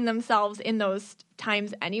find themselves in those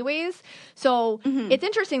times anyways. So it's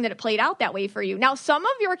interesting that it played out that way for you. Now, some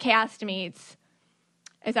of your castmates,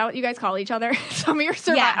 is that what you guys call each other? Some of your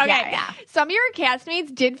Some of your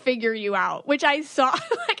castmates did figure you out, which I saw.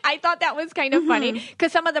 Like, I thought that was kind of funny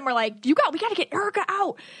because some of them were like, we got to get Erica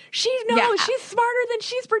out. She knows she's smarter than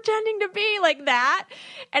she's pretending to be, like that.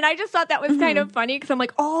 And I just thought that was kind of funny because I'm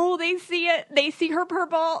like, oh, they see it. They see her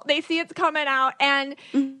purple. They see it's coming out. And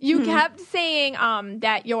you kept saying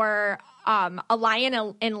that you're a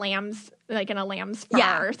lion in lamb's, like in a lamb's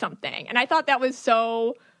fur or something. And I thought that was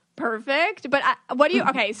so perfect. But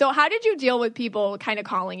okay, so how did you deal with people kind of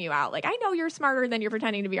calling you out? Like, I know you're smarter than you're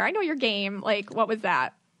pretending to be, or I know your game. Like, what was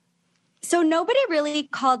that? So nobody really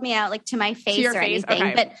called me out like to my face or anything.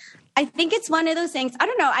 Okay. But I think it's one of those things. I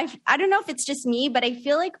don't know. I don't know if it's just me, but I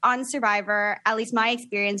feel like on Survivor, at least my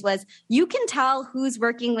experience was, you can tell who's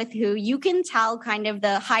working with who. You can tell kind of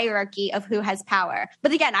the hierarchy of who has power.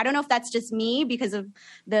 But again, I don't know if that's just me because of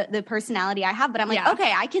the personality I have. But I'm like,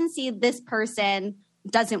 okay, I can see this person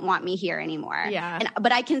doesn't want me here anymore.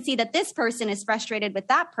 But I can see that this person is frustrated with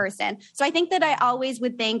that person. So I think that I always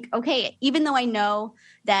would think, okay, even though I know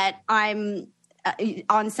that I'm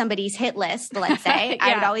on somebody's hit list, let's say,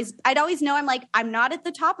 I'd always know I'm not at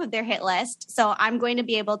the top of their hit list. So I'm going to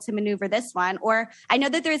be able to maneuver this one. Or I know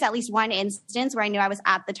that there's at least one instance where I knew I was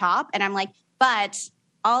at the top and I'm like, but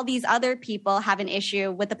all these other people have an issue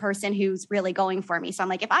with the person who's really going for me. So I'm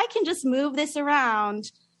like, if I can just move this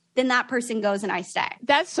around, then that person goes and I stay.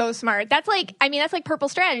 That's so smart. That's like purple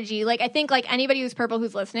strategy. Like, I think like anybody who's purple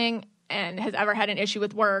who's listening and has ever had an issue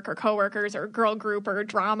with work or coworkers or girl group or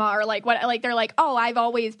drama or like what, like they're like, oh, I've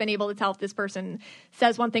always been able to tell if this person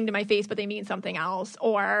says one thing to my face, but they mean something else.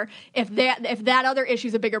 Or if that other issue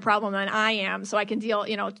is a bigger problem than I am, so I can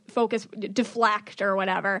focus, deflect or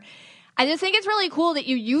whatever. I just think it's really cool that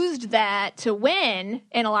you used that to win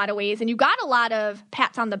in a lot of ways, and you got a lot of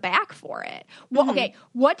pats on the back for it. Well, okay,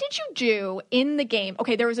 what did you do in the game?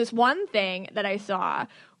 Okay, there was this one thing that I saw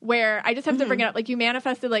where I just have to bring it up. Like, you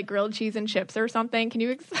manifested like grilled cheese and chips or something. Can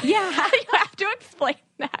you you have to explain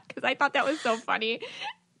that because I thought that was so funny.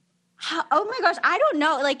 Oh my gosh, I don't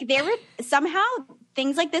know. Like, there were somehow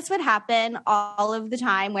things like this would happen all of the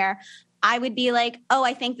time where I would be like, oh,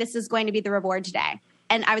 I think this is going to be the reward today.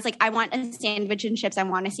 And I was like, I want a sandwich and chips. I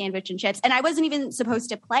want a sandwich and chips. And I wasn't even supposed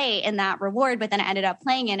to play in that reward, but then I ended up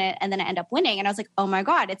playing in it and then I ended up winning. And I was like, oh my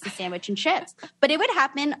God, it's a sandwich and chips. But it would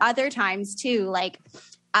happen other times too. Like,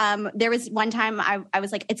 there was one time I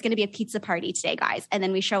was like, it's going to be a pizza party today, guys. And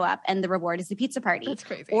then we show up and the reward is the pizza party. That's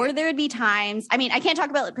crazy. Or there would be times, I mean, I can't talk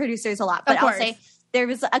about producers a lot, but I'll say there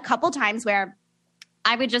was a couple times where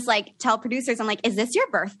I would just like tell producers, I'm like, is this your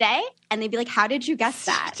birthday? And they'd be like, how did you guess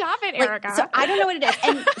that? Stop it, Erica. Like, so I don't know what it is.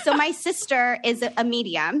 And so my sister is a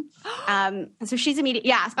medium. So she's a medium.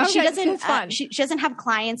 Yeah. But she doesn't have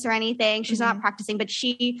clients or anything. She's not practicing, but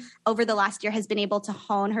she, over the last year, has been able to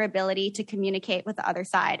hone her ability to communicate with the other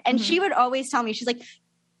side. And she would always tell me, she's like,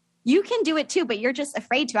 you can do it too, but you're just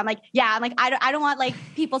afraid to. I'm like, I don't want like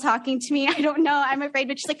people talking to me. I don't know. I'm afraid.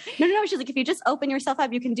 But she's like, no. She's like, if you just open yourself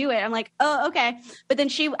up, you can do it. I'm like, oh, okay. But then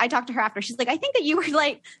I talked to her after. She's like, I think that you were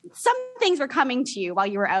like, some things were coming to you while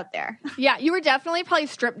you were out there. Yeah, you were definitely probably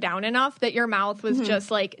stripped down enough that your mouth was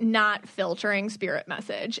just like not filtering spirit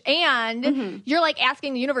message. And you're like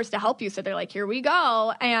asking the universe to help you. So they're like, here we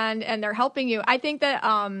go. And they're helping you. I think that,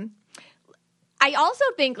 I also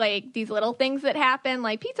think like these little things that happen,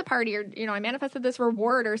 like pizza party or, I manifested this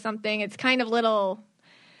reward or something. It's kind of little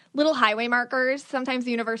highway markers. Sometimes the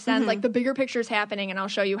universe sends like the bigger picture's happening and I'll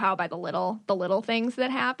show you how by the little things that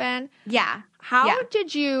happen. Yeah. How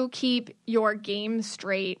did you keep your game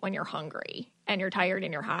straight when you're hungry and you're tired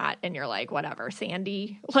and you're hot and you're like, whatever,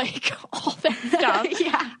 Sandy, like all that stuff?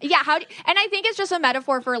 Yeah. And I think it's just a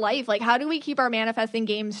metaphor for life. Like, how do we keep our manifesting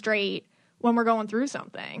game straight when we're going through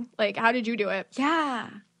something? Like, how did you do it? Yeah.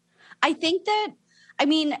 I think that,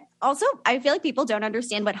 also, I feel like people don't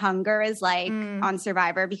understand what hunger is like on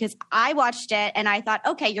Survivor because I watched it and I thought,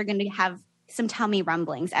 okay, you're going to have some tummy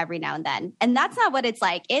rumblings every now and then. And that's not what it's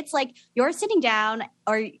like. It's like you're sitting down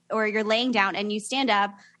or you're laying down and you stand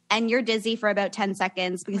up and you're dizzy for about 10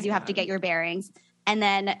 seconds because you have to get your bearings. And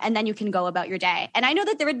then you can go about your day. And I know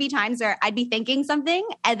that there would be times where I'd be thinking something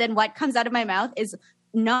and then what comes out of my mouth is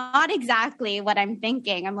not exactly what I'm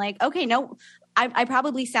thinking. I'm like, okay, no, I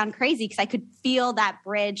probably sound crazy because I could feel that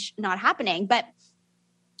bridge not happening. But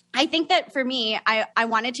I think that for me, I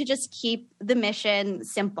wanted to just keep the mission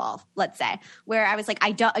simple, let's say, where I was like,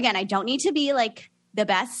 I don't need to be like the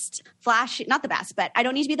best not the best, but I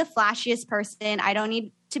don't need to be the flashiest person. I don't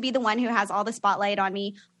need to be the one who has all the spotlight on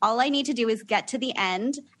me. All I need to do is get to the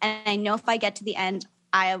end. And I know if I get to the end,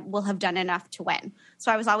 I will have done enough to win.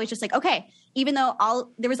 So I was always just like, okay, even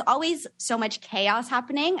though there was always so much chaos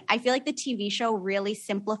happening, I feel like the TV show really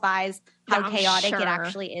simplifies how chaotic it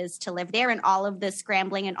actually is to live there, and all of the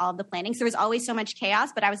scrambling and all of the planning. So there was always so much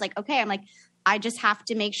chaos, but I was like, okay, I just have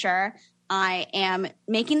to make sure I am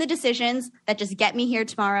making the decisions that just get me here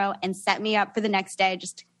tomorrow and set me up for the next day.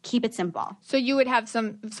 Just keep it simple. So you would have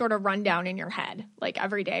some sort of rundown in your head, like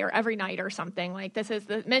every day or every night or something, like this is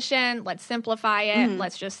the mission, let's simplify it,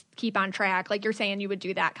 let's just keep on track. Like you're saying, you would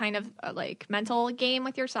do that kind of like mental game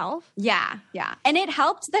with yourself? Yeah. And it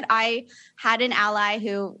helped that I had an ally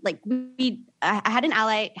who I had an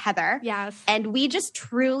ally, Heather. Yes. And we just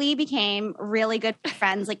truly became really good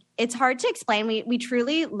friends. Like it's hard to explain. We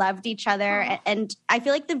truly loved each other. Oh. And I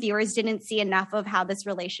feel like the viewers didn't see enough of how this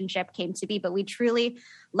relationship came to be, but we truly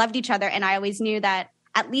loved each other. And I always knew that,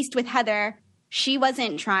 at least with Heather, she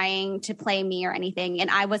wasn't trying to play me or anything, and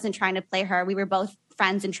I wasn't trying to play her. We were both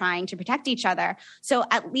friends and trying to protect each other. So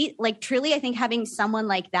at least, like, truly, I think having someone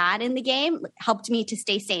like that in the game helped me to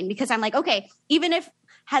stay sane, because I'm like, okay, even if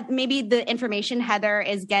maybe the information Heather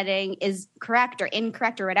is getting is correct or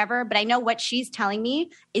incorrect or whatever, but I know what she's telling me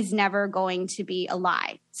is never going to be a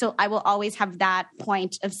lie. So I will always have that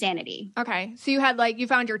point of sanity. Okay. So you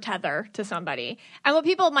found your tether to somebody. And what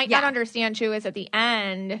people might not understand too is at the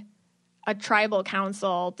end, a tribal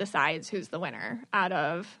council decides who's the winner out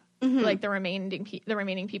of like the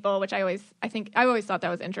remaining people, which I always thought that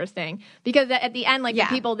was interesting, because at the end, like the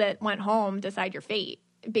people that went home decide your fate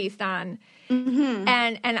based on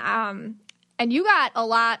and you got a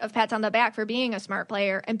lot of pats on the back for being a smart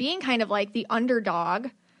player and being kind of like the underdog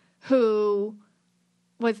who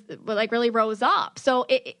was like really rose up. So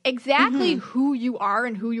exactly who you are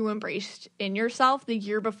and who you embraced in yourself the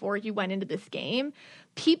year before you went into this game,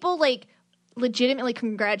 people like legitimately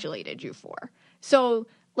congratulated you for. So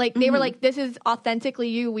like they were like, this is authentically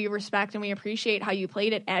you. We respect and we appreciate how you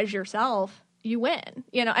played it as yourself. You win,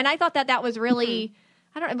 you know? And I thought that was really,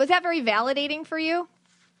 I don't know, was that very validating for you?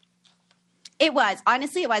 It was.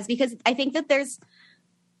 Honestly, it was, because I think that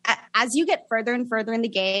as you get further and further in the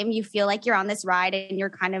game, you feel like you're on this ride and you're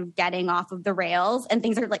kind of getting off of the rails and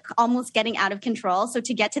things are like almost getting out of control. So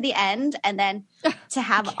to get to the end and then to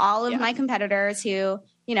have all of my competitors who,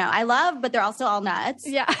 you know, I love, but they're also all nuts.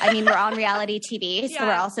 Yeah. I mean, we're on reality TV, so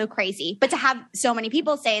we're also crazy. But to have so many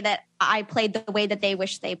people say that I played the way that they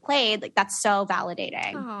wish they played, like that's so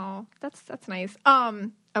validating. Oh, that's nice.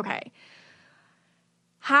 Okay.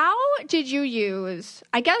 How did you use,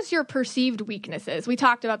 I guess, your perceived weaknesses? We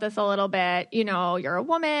talked about this a little bit. You know, you're a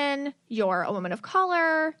woman of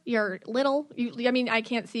color, you're little. I mean, I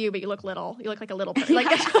can't see you, but you look little. You look like a little person. Like,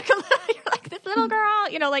 you're like this little girl,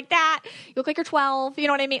 you know, like that. You look like you're 12. You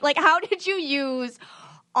know what I mean? Like, how did you use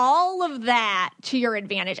all of that to your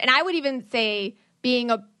advantage? And I would even say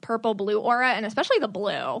being a purple-blue aura, and especially the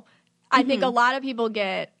blue, I think a lot of people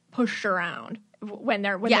get pushed around when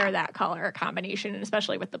they're that color combination, and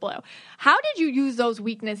especially with the blue. How did you use those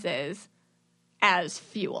weaknesses as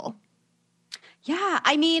fuel? Yeah,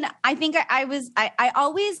 I mean, I think I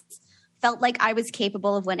always felt like I was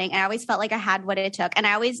capable of winning. I always felt like I had what it took. And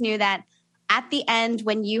I always knew that at the end,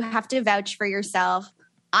 when you have to vouch for yourself,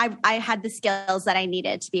 I had the skills that I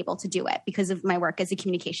needed to be able to do it because of my work as a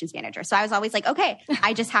communications manager. So I was always like, okay,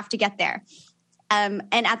 I just have to get there. And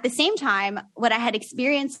at the same time, what I had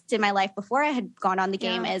experienced in my life before I had gone on the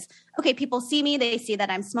game is, okay, people see me, they see that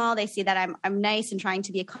I'm small, they see that I'm nice and trying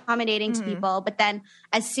to be accommodating to people. But then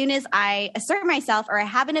as soon as I assert myself or I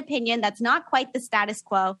have an opinion that's not quite the status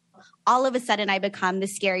quo, all of a sudden I become the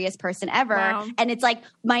scariest person ever. Wow. And it's like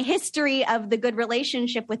my history of the good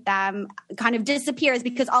relationship with them kind of disappears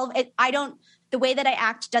because all of it, the way that I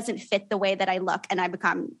act doesn't fit the way that I look, and I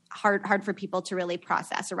become hard for people to really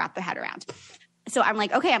process or wrap their head around. So I'm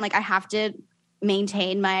like, okay, I have to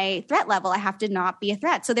maintain my threat level. I have to not be a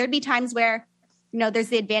threat. So there'd be times where, you know, there's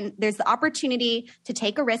the opportunity to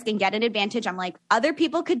take a risk and get an advantage. I'm like, other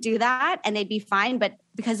people could do that and they'd be fine. But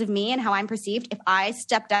because of me and how I'm perceived, if I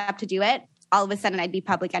stepped up to do it, all of a sudden I'd be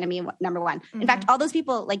public enemy number one. In fact, all those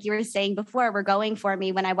people, like you were saying before, were going for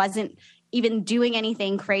me when I wasn't even doing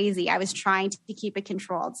anything crazy. I was trying to keep it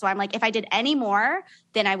controlled. So I'm like, if I did any more,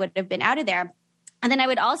 then I would have been out of there. And then I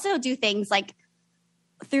would also do things like,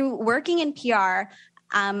 through working in PR,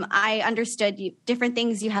 I understood different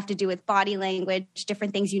things you have to do with body language,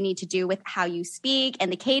 different things you need to do with how you speak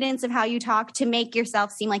and the cadence of how you talk to make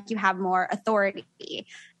yourself seem like you have more authority.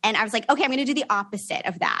 And I was like, okay, I'm going to do the opposite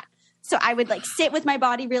of that. So I would like sit with my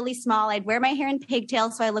body really small. I'd wear my hair in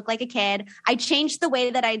pigtails so I look like a kid. I changed the way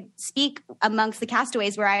that I speak amongst the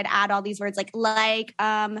castaways, where I'd add all these words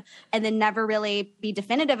and then never really be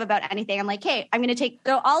definitive about anything. I'm like, hey, I'm going to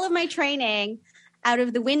throw all of my training out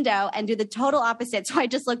of the window and do the total opposite. So I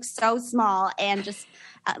just look so small and just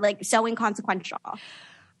so inconsequential.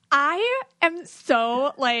 I am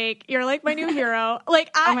so you're like my new hero.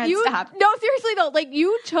 Stop. No, seriously though,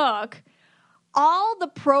 you took all the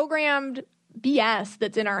programmed BS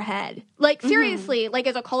that's in our head. Seriously,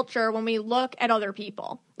 as a culture, when we look at other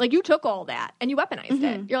people, you took all that and you weaponized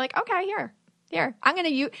it. You're like, okay, here, I'm going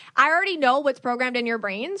to I already know what's programmed in your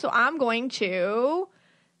brain, so I'm going to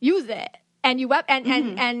use it. And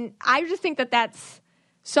and I just think that that's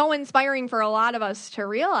so inspiring for a lot of us to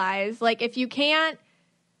realize, if you can't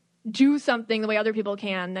do something the way other people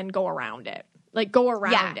can, then go around it. Go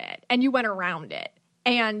around it. And you went around it.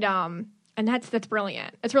 And that's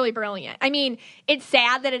brilliant. It's really brilliant. I mean, it's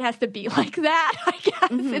sad that it has to be like that, I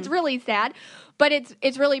guess. It's really sad, but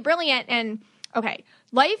it's really brilliant. And okay,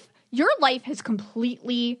 your life has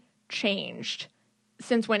completely changed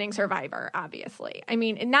since winning Survivor, obviously. I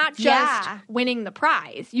mean, and not just winning the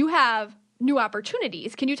prize. You have new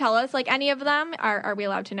opportunities. Can you tell us any of them? Are we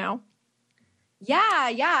allowed to know?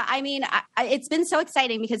 Yeah. I mean, it's been so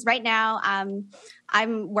exciting because right now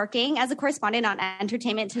I'm working as a correspondent on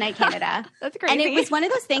Entertainment Tonight Canada. That's crazy. And it was one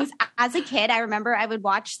of those things, as a kid, I remember I would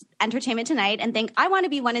watch Entertainment Tonight and think, I want to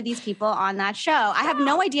be one of these people on that show. I have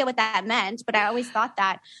no idea what that meant, but I always thought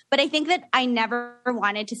that. But I think that I never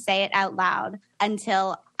wanted to say it out loud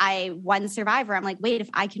until I won Survivor. I'm like, wait, if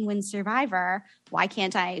I can win Survivor, why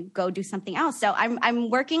can't I go do something else? So I'm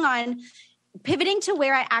working on pivoting to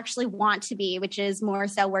where I actually want to be, which is more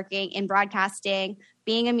so working in broadcasting,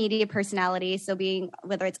 being a media personality. So being,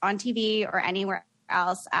 whether it's on TV or anywhere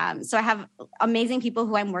else. So I have amazing people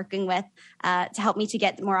who I'm working with to help me to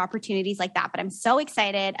get more opportunities like that. But I'm so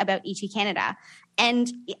excited about ET Canada.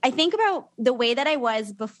 And I think about the way that I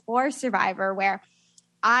was before Survivor, where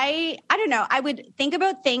I don't know, I would think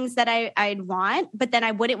about things that I'd want, but then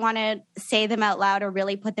I wouldn't want to say them out loud or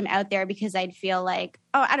really put them out there because I'd feel like,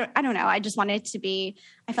 oh, I don't know. I just wanted to be,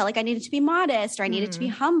 I felt like I needed to be modest or I needed to be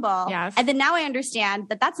humble. Yes. And then now I understand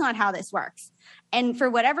that that's not how this works. And for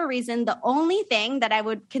whatever reason, the only thing that I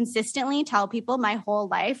would consistently tell people my whole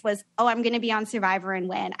life was, oh, I'm going to be on Survivor and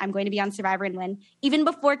win. I'm going to be on Survivor and win. Even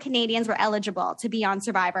before Canadians were eligible to be on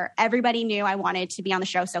Survivor, everybody knew I wanted to be on the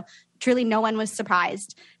show. So truly no one was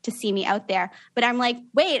surprised to see me out there. But I'm like,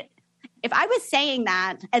 wait, if I was saying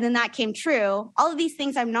that and then that came true, all of these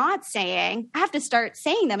things I'm not saying, I have to start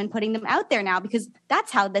saying them and putting them out there now because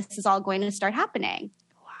that's how this is all going to start happening.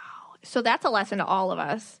 Wow. So that's a lesson to all of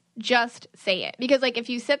us. Just say it. Because if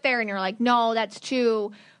you sit there and you're like, no, that's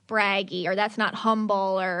too braggy or that's not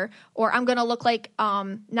humble or I'm going to look like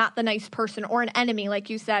not the nice person or an enemy, like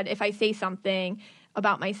you said, if I say something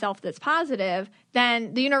about myself that's positive,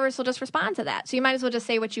 then the universe will just respond to that. So you might as well just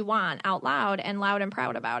say what you want out loud and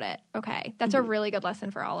proud about it. Okay. That's a really good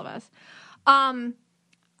lesson for all of us.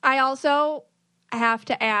 I also have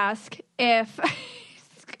to ask if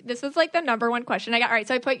this is the number one question I got. All right.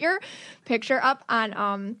 So I put your picture up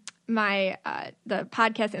on my the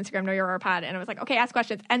podcast Instagram, Know Your Aurora Pod, and I was like, okay, ask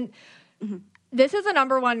questions. And this is the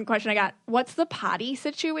number one question I got. What's the potty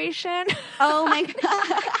situation? Oh my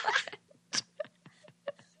God.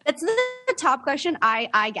 That's the top question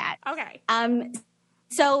I get. Okay.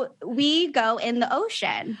 So we go in the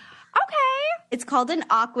ocean. Okay. It's called an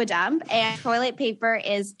aqua dump, and toilet paper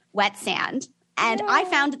is wet sand. And I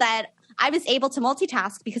found that I was able to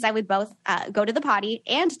multitask because I would both go to the potty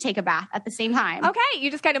and take a bath at the same time. Okay.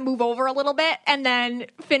 You just kind of move over a little bit and then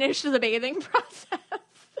finish the bathing process.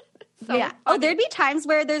 So yeah. Oh, there'd be times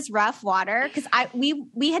where there's rough water because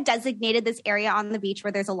we had designated this area on the beach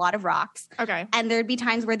where there's a lot of rocks. Okay. And there'd be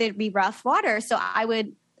times where there'd be rough water. So I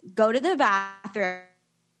would go to the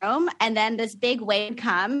bathroom and then this big wave would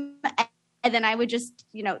come and then I would just,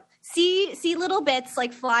 see little bits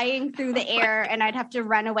flying through the air and I'd have to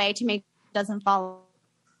run away to make it doesn't fall.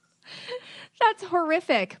 That's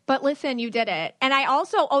horrific. But listen, you did it. And I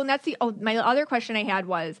also, my other question I had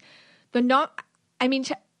was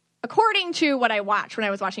according to what I watched when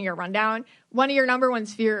I was watching your rundown, one of your number one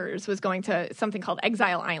fears was going to something called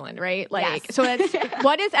Exile Island, right? Yes. So it's,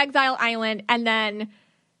 what is Exile Island? And then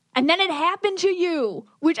it happened to you,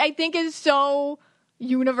 which I think is so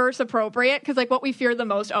universe appropriate because what we fear the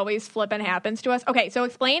most always flip and happens to us. Okay, so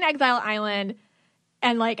explain Exile Island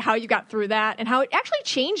and like how you got through that and how it actually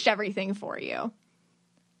changed everything for you.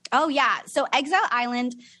 Oh yeah. So Exile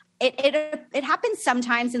Island, it happens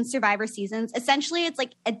sometimes in Survivor seasons. Essentially, it's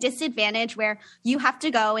like a disadvantage where you have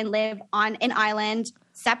to go and live on an island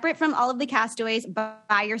separate from all of the castaways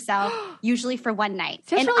by yourself, usually for one night.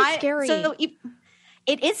 That's really scary. So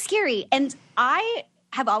it is scary. And I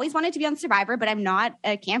have always wanted to be on Survivor, but I'm not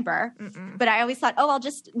a camper. But I always thought, I'll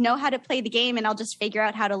just know how to play the game and I'll just figure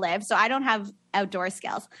out how to live. So I don't have outdoor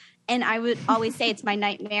skills. And I would always say it's my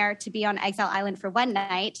nightmare to be on Exile Island for one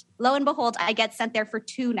night. Lo and behold, I get sent there for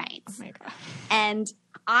 2 nights. Oh my God. And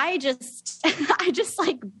I just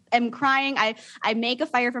like am crying. I make a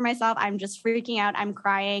fire for myself. I'm just freaking out. I'm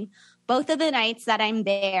crying. Both of the nights that I'm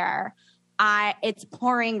there, it's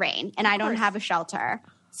pouring rain and I don't have a shelter.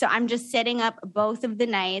 So I'm just sitting up both of the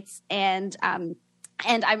nights and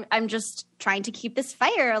I'm just trying to keep this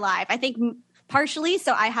fire alive. I think partially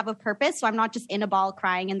so I have a purpose, so I'm not just in a ball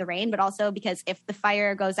crying in the rain, but also because if the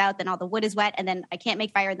fire goes out, then all the wood is wet, and then I can't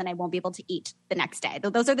make fire, and then I won't be able to eat the next day.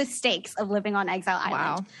 Those are the stakes of living on Exile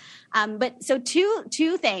Island. Wow. But so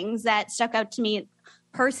two things that stuck out to me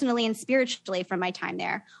personally and spiritually from my time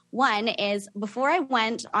there. One is before I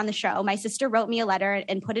went on the show, my sister wrote me a letter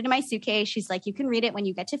and put it in my suitcase. She's like, you can read it when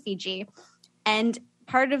you get to Fiji. And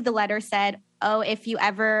part of the letter said, oh, if you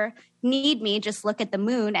ever need me, just look at the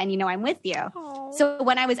moon and you know I'm with you. Aww. So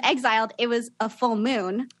when I was exiled, it was a full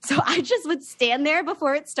moon. So I just would stand there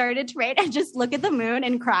before it started to rain and just look at the moon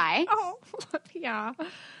and cry. Oh, yeah.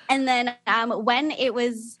 And then when it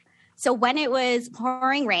was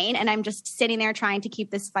pouring rain and I'm just sitting there trying to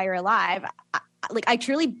keep this fire alive, I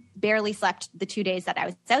truly barely slept the 2 days that I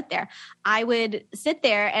was out there. I would sit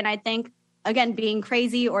there and I think, again, being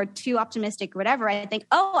crazy or too optimistic or whatever, I think,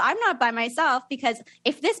 oh, I'm not by myself because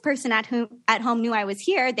if this person at home knew I was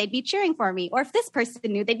here, they'd be cheering for me. Or if this person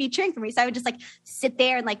knew, they'd be cheering for me. So I would just like sit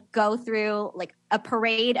there and like go through like a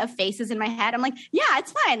parade of faces in my head. I'm like, yeah,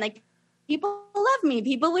 it's fine. Like people love me.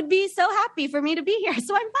 People would be so happy for me to be here.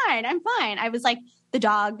 So I'm fine. I was like the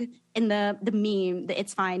dog in the meme, the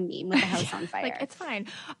It's Fine meme with the house on fire. Like, it's fine.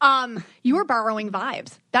 You were borrowing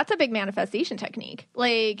vibes. That's a big manifestation technique.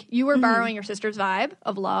 Like, you were borrowing your sister's vibe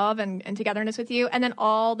of love and togetherness with you, and then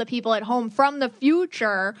all the people at home from the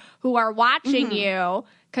future who are watching you,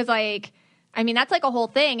 because, like, I mean, that's like a whole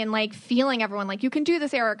thing, and, like, feeling everyone, like, you can do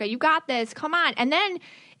this, Erica, you got this, come on. And then,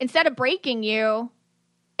 instead of breaking you,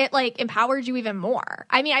 it, like, empowered you even more.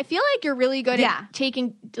 I mean, I feel like you're really good at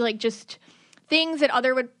taking, like, just things that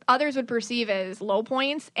others would perceive as low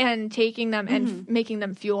points and taking them and making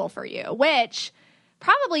them fuel for you, which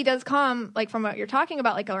probably does come like from what you're talking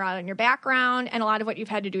about, like a lot in your background and a lot of what you've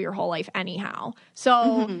had to do your whole life anyhow.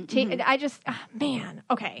 So I just, man,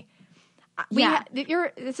 okay.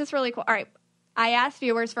 This is really cool. All right. I asked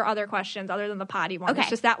viewers for other questions other than the potty one. Okay. It's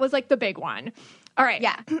just that was like the big one. All right.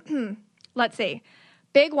 Yeah. Let's see.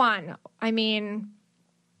 Big one. I mean,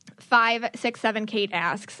 567 Kate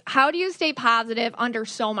asks, how do you stay positive under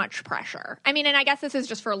so much pressure? I mean, and I guess this is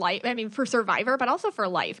just for life. I mean, for Survivor, but also for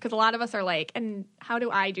life, because a lot of us are like, and how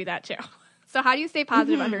do I do that too? So how do you stay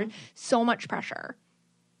positive under so much pressure?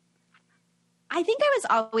 I think I was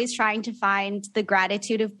always trying to find the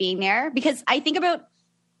gratitude of being there, because I think about,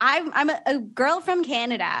 I'm a girl from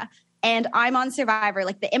Canada and I'm on Survivor.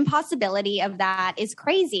 Like the impossibility of that is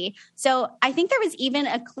crazy. So I think there was even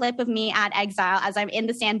a clip of me at Exile as I'm in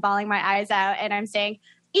the sand bawling my eyes out and I'm saying,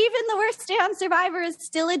 even the worst day on Survivor is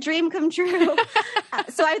still a dream come true.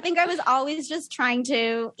 So I think I was always just trying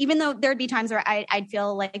to, even though there'd be times where I'd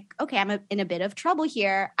feel like, okay, I'm in a bit of trouble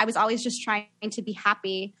here. I was always just trying to be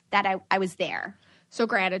happy that I was there. So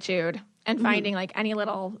gratitude. And finding like any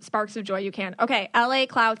little sparks of joy you can. Okay, LA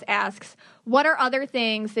Clouds asks, what are other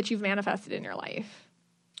things that you've manifested in your life?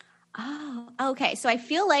 Oh, okay. So I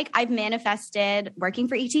feel like I've manifested working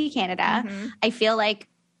for ET Canada. I feel like,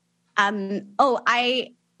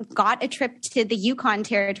 I got a trip to the Yukon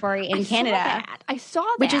Territory in Canada. I saw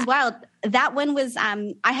that. Which is wild. That one was,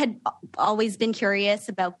 I had always been curious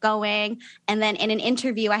about going. And then in an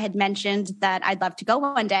interview, I had mentioned that I'd love to go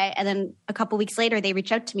one day. And then a couple weeks later, they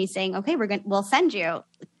reached out to me saying, okay, we'll send you.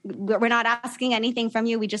 We're not asking anything from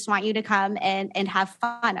you. We just want you to come and have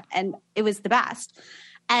fun. And it was the best.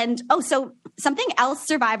 And, so something else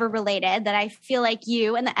Survivor related that I feel like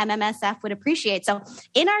you and the MMSF would appreciate. So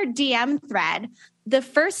in our DM thread, the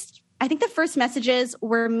first messages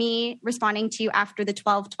were me responding to you after the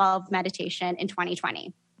 12-12 meditation in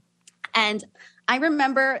 2020. And I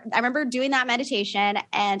remember doing that meditation,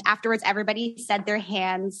 and afterwards everybody said their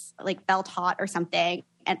hands like felt hot or something.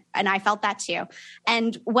 And I felt that too.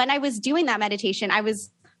 And when I was doing that meditation, I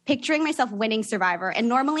was picturing myself winning Survivor. And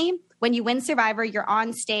normally when you win Survivor, you're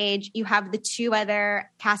on stage, you have the 2 other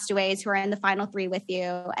castaways who are in the final 3 with you,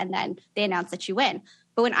 and then they announce that you win.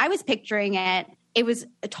 But when I was picturing it, it was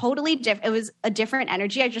a totally different, it was a different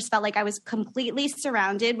energy. I just felt like I was completely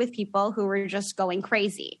surrounded with people who were just going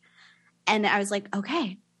crazy. And I was like,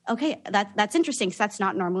 okay, that's interesting, because that's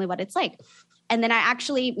not normally what it's like. And then I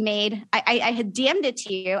actually made, I had DM'd it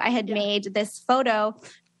to you. I had made this photo.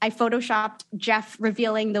 I photoshopped Jeff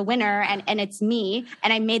revealing the winner, and it's me.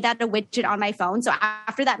 And I made that a widget on my phone. So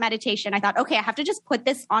after that meditation, I thought, okay, I have to just put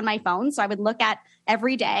this on my phone. So I would look at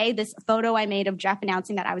every day this photo I made of Jeff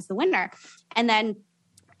announcing that I was the winner. And then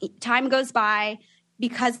time goes by.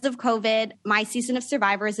 Because of COVID, my season of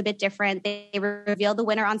Survivor is a bit different. They reveal the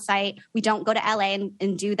winner on site. We don't go to LA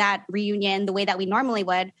and do that reunion the way that we normally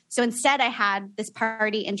would. So instead, I had this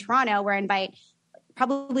party in Toronto where I invite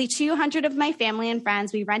probably 200 of my family and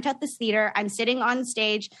friends. We rent out this theater. I'm sitting on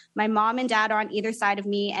stage. My mom and dad are on either side of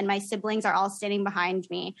me, and my siblings are all standing behind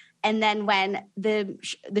me. And then when the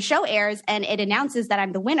show airs and it announces that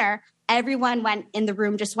I'm the winner, everyone went in the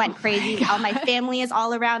room, just went crazy. All my family is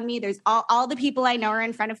all around me. There's all the people I know are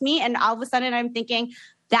in front of me. And all of a sudden I'm thinking,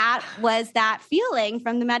 that was that feeling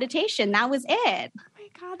from the meditation. That was it. Oh my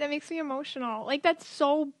God, that makes me emotional. Like, that's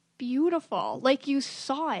so beautiful. Like, you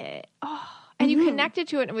saw it. Oh, and you connected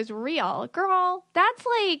to it and it was real. Girl, that's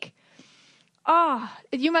like,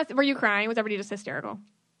 were you crying? Was everybody just hysterical?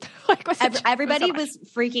 Like, everybody was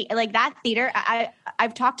freaking, like, that theater.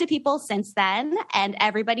 I've talked to people since then, and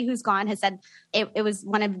everybody who's gone has said it was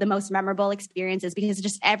one of the most memorable experiences, because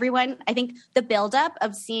just everyone, I think the buildup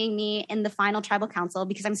of seeing me in the final tribal council,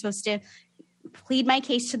 because I'm supposed to plead my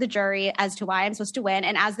case to the jury as to why I'm supposed to win.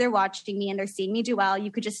 And as they're watching me and they're seeing me do well,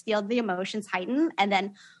 you could just feel the emotions heighten. And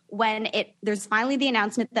then when there's finally the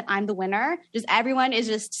announcement that I'm the winner, just everyone is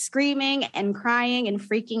just screaming and crying and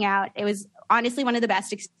freaking out. It was honestly one of the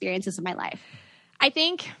best experiences of my life. I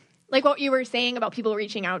think, like what you were saying about people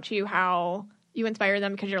reaching out to you, how you inspire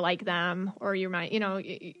them because you're like them, or you might,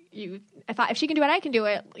 I thought, if she can do it, I can do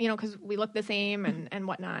it, because we look the same and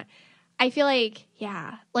whatnot. I feel like,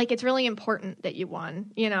 like, it's really important that you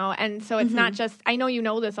won, and so it's not just, I know you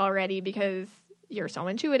know this already because you're so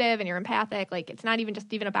intuitive and you're empathic. Like, it's not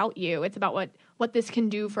even about you. It's about what this can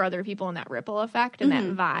do for other people and that ripple effect and that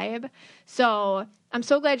vibe. So I'm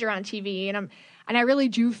so glad you're on TV, and I really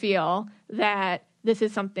do feel that this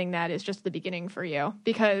is something that is just the beginning for you,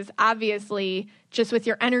 because obviously just with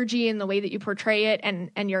your energy and the way that you portray it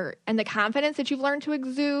and the confidence that you've learned to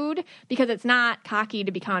exude, because it's not cocky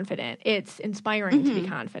to be confident. It's inspiring to be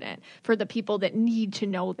confident for the people that need to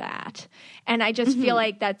know that. And I just feel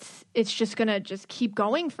like it's just going to just keep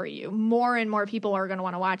going for you. More and more people are going to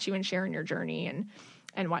want to watch you and share in your journey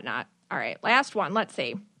and whatnot. All right, last one. Let's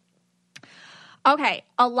see. Okay,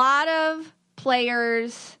 a lot of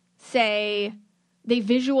players say they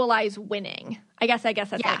visualize winning. I guess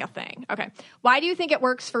that's like a thing. Okay. Why do you think it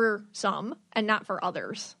works for some and not for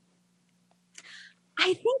others?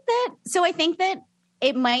 I think that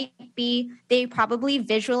it might be they probably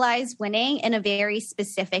visualize winning in a very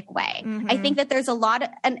specific way. I think that there's a lot of,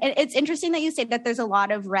 and it's interesting that you say that there's a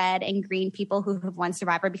lot of red and green people who have won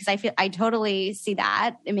Survivor, because I totally see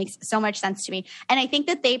that. It makes so much sense to me. And I think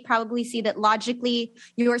that they probably see that logically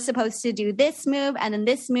you're supposed to do this move and then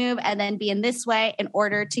this move and then be in this way in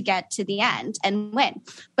order to get to the end and win.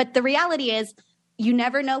 But the reality is, you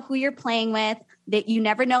never know who you're playing with, that you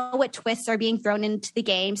never know what twists are being thrown into the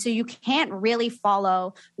game. So you can't really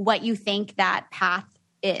follow what you think that path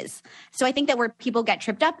is. So I think that where people get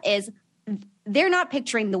tripped up is they're not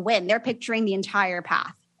picturing the win. They're picturing the entire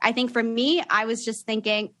path. I think for me, I was just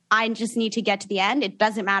thinking, I just need to get to the end. It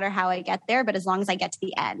doesn't matter how I get there, but as long as I get to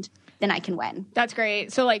the end, then I can win. That's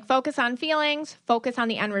great. So, like, focus on feelings, focus on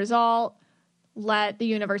the end result, let the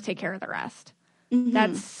universe take care of the rest.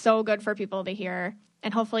 That's so good for people to hear,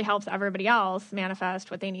 and hopefully helps everybody else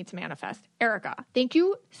manifest what they need to manifest. Erica, thank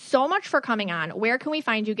you so much for coming on. Where can we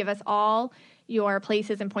find you? Give us all your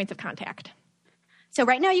places and points of contact. So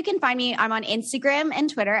right now you can find me. I'm on Instagram and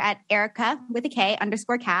Twitter at Erica with a K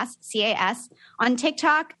 _Cass, CAS. On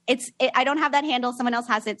TikTok, I don't have that handle. Someone else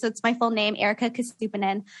has it. So it's my full name, Erica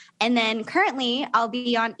Kasupanen. And then currently I'll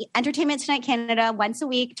be on Entertainment Tonight Canada once a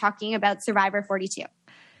week talking about Survivor 42.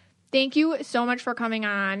 Thank you so much for coming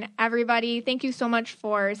on, everybody. Thank you so much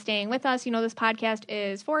for staying with us. This podcast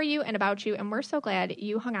is for you and about you, and we're so glad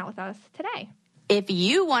you hung out with us today. If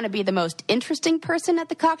you want to be the most interesting person at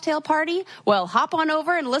the cocktail party, well, hop on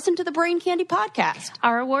over and listen to the Brain Candy podcast.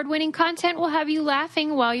 Our award-winning content will have you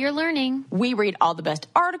laughing while you're learning. We read all the best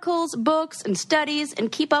articles, books, and studies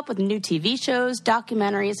and keep up with new TV shows,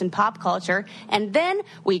 documentaries, and pop culture. And then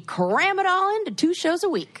we cram it all into 2 shows a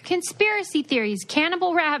week. Conspiracy theories,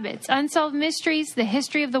 cannibal rabbits, unsolved mysteries, the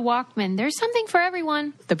history of the Walkman. There's something for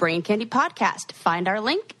everyone. The Brain Candy podcast. Find our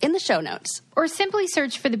link in the show notes. Or simply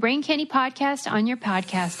search for the Brain Candy podcast on your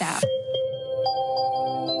podcast app.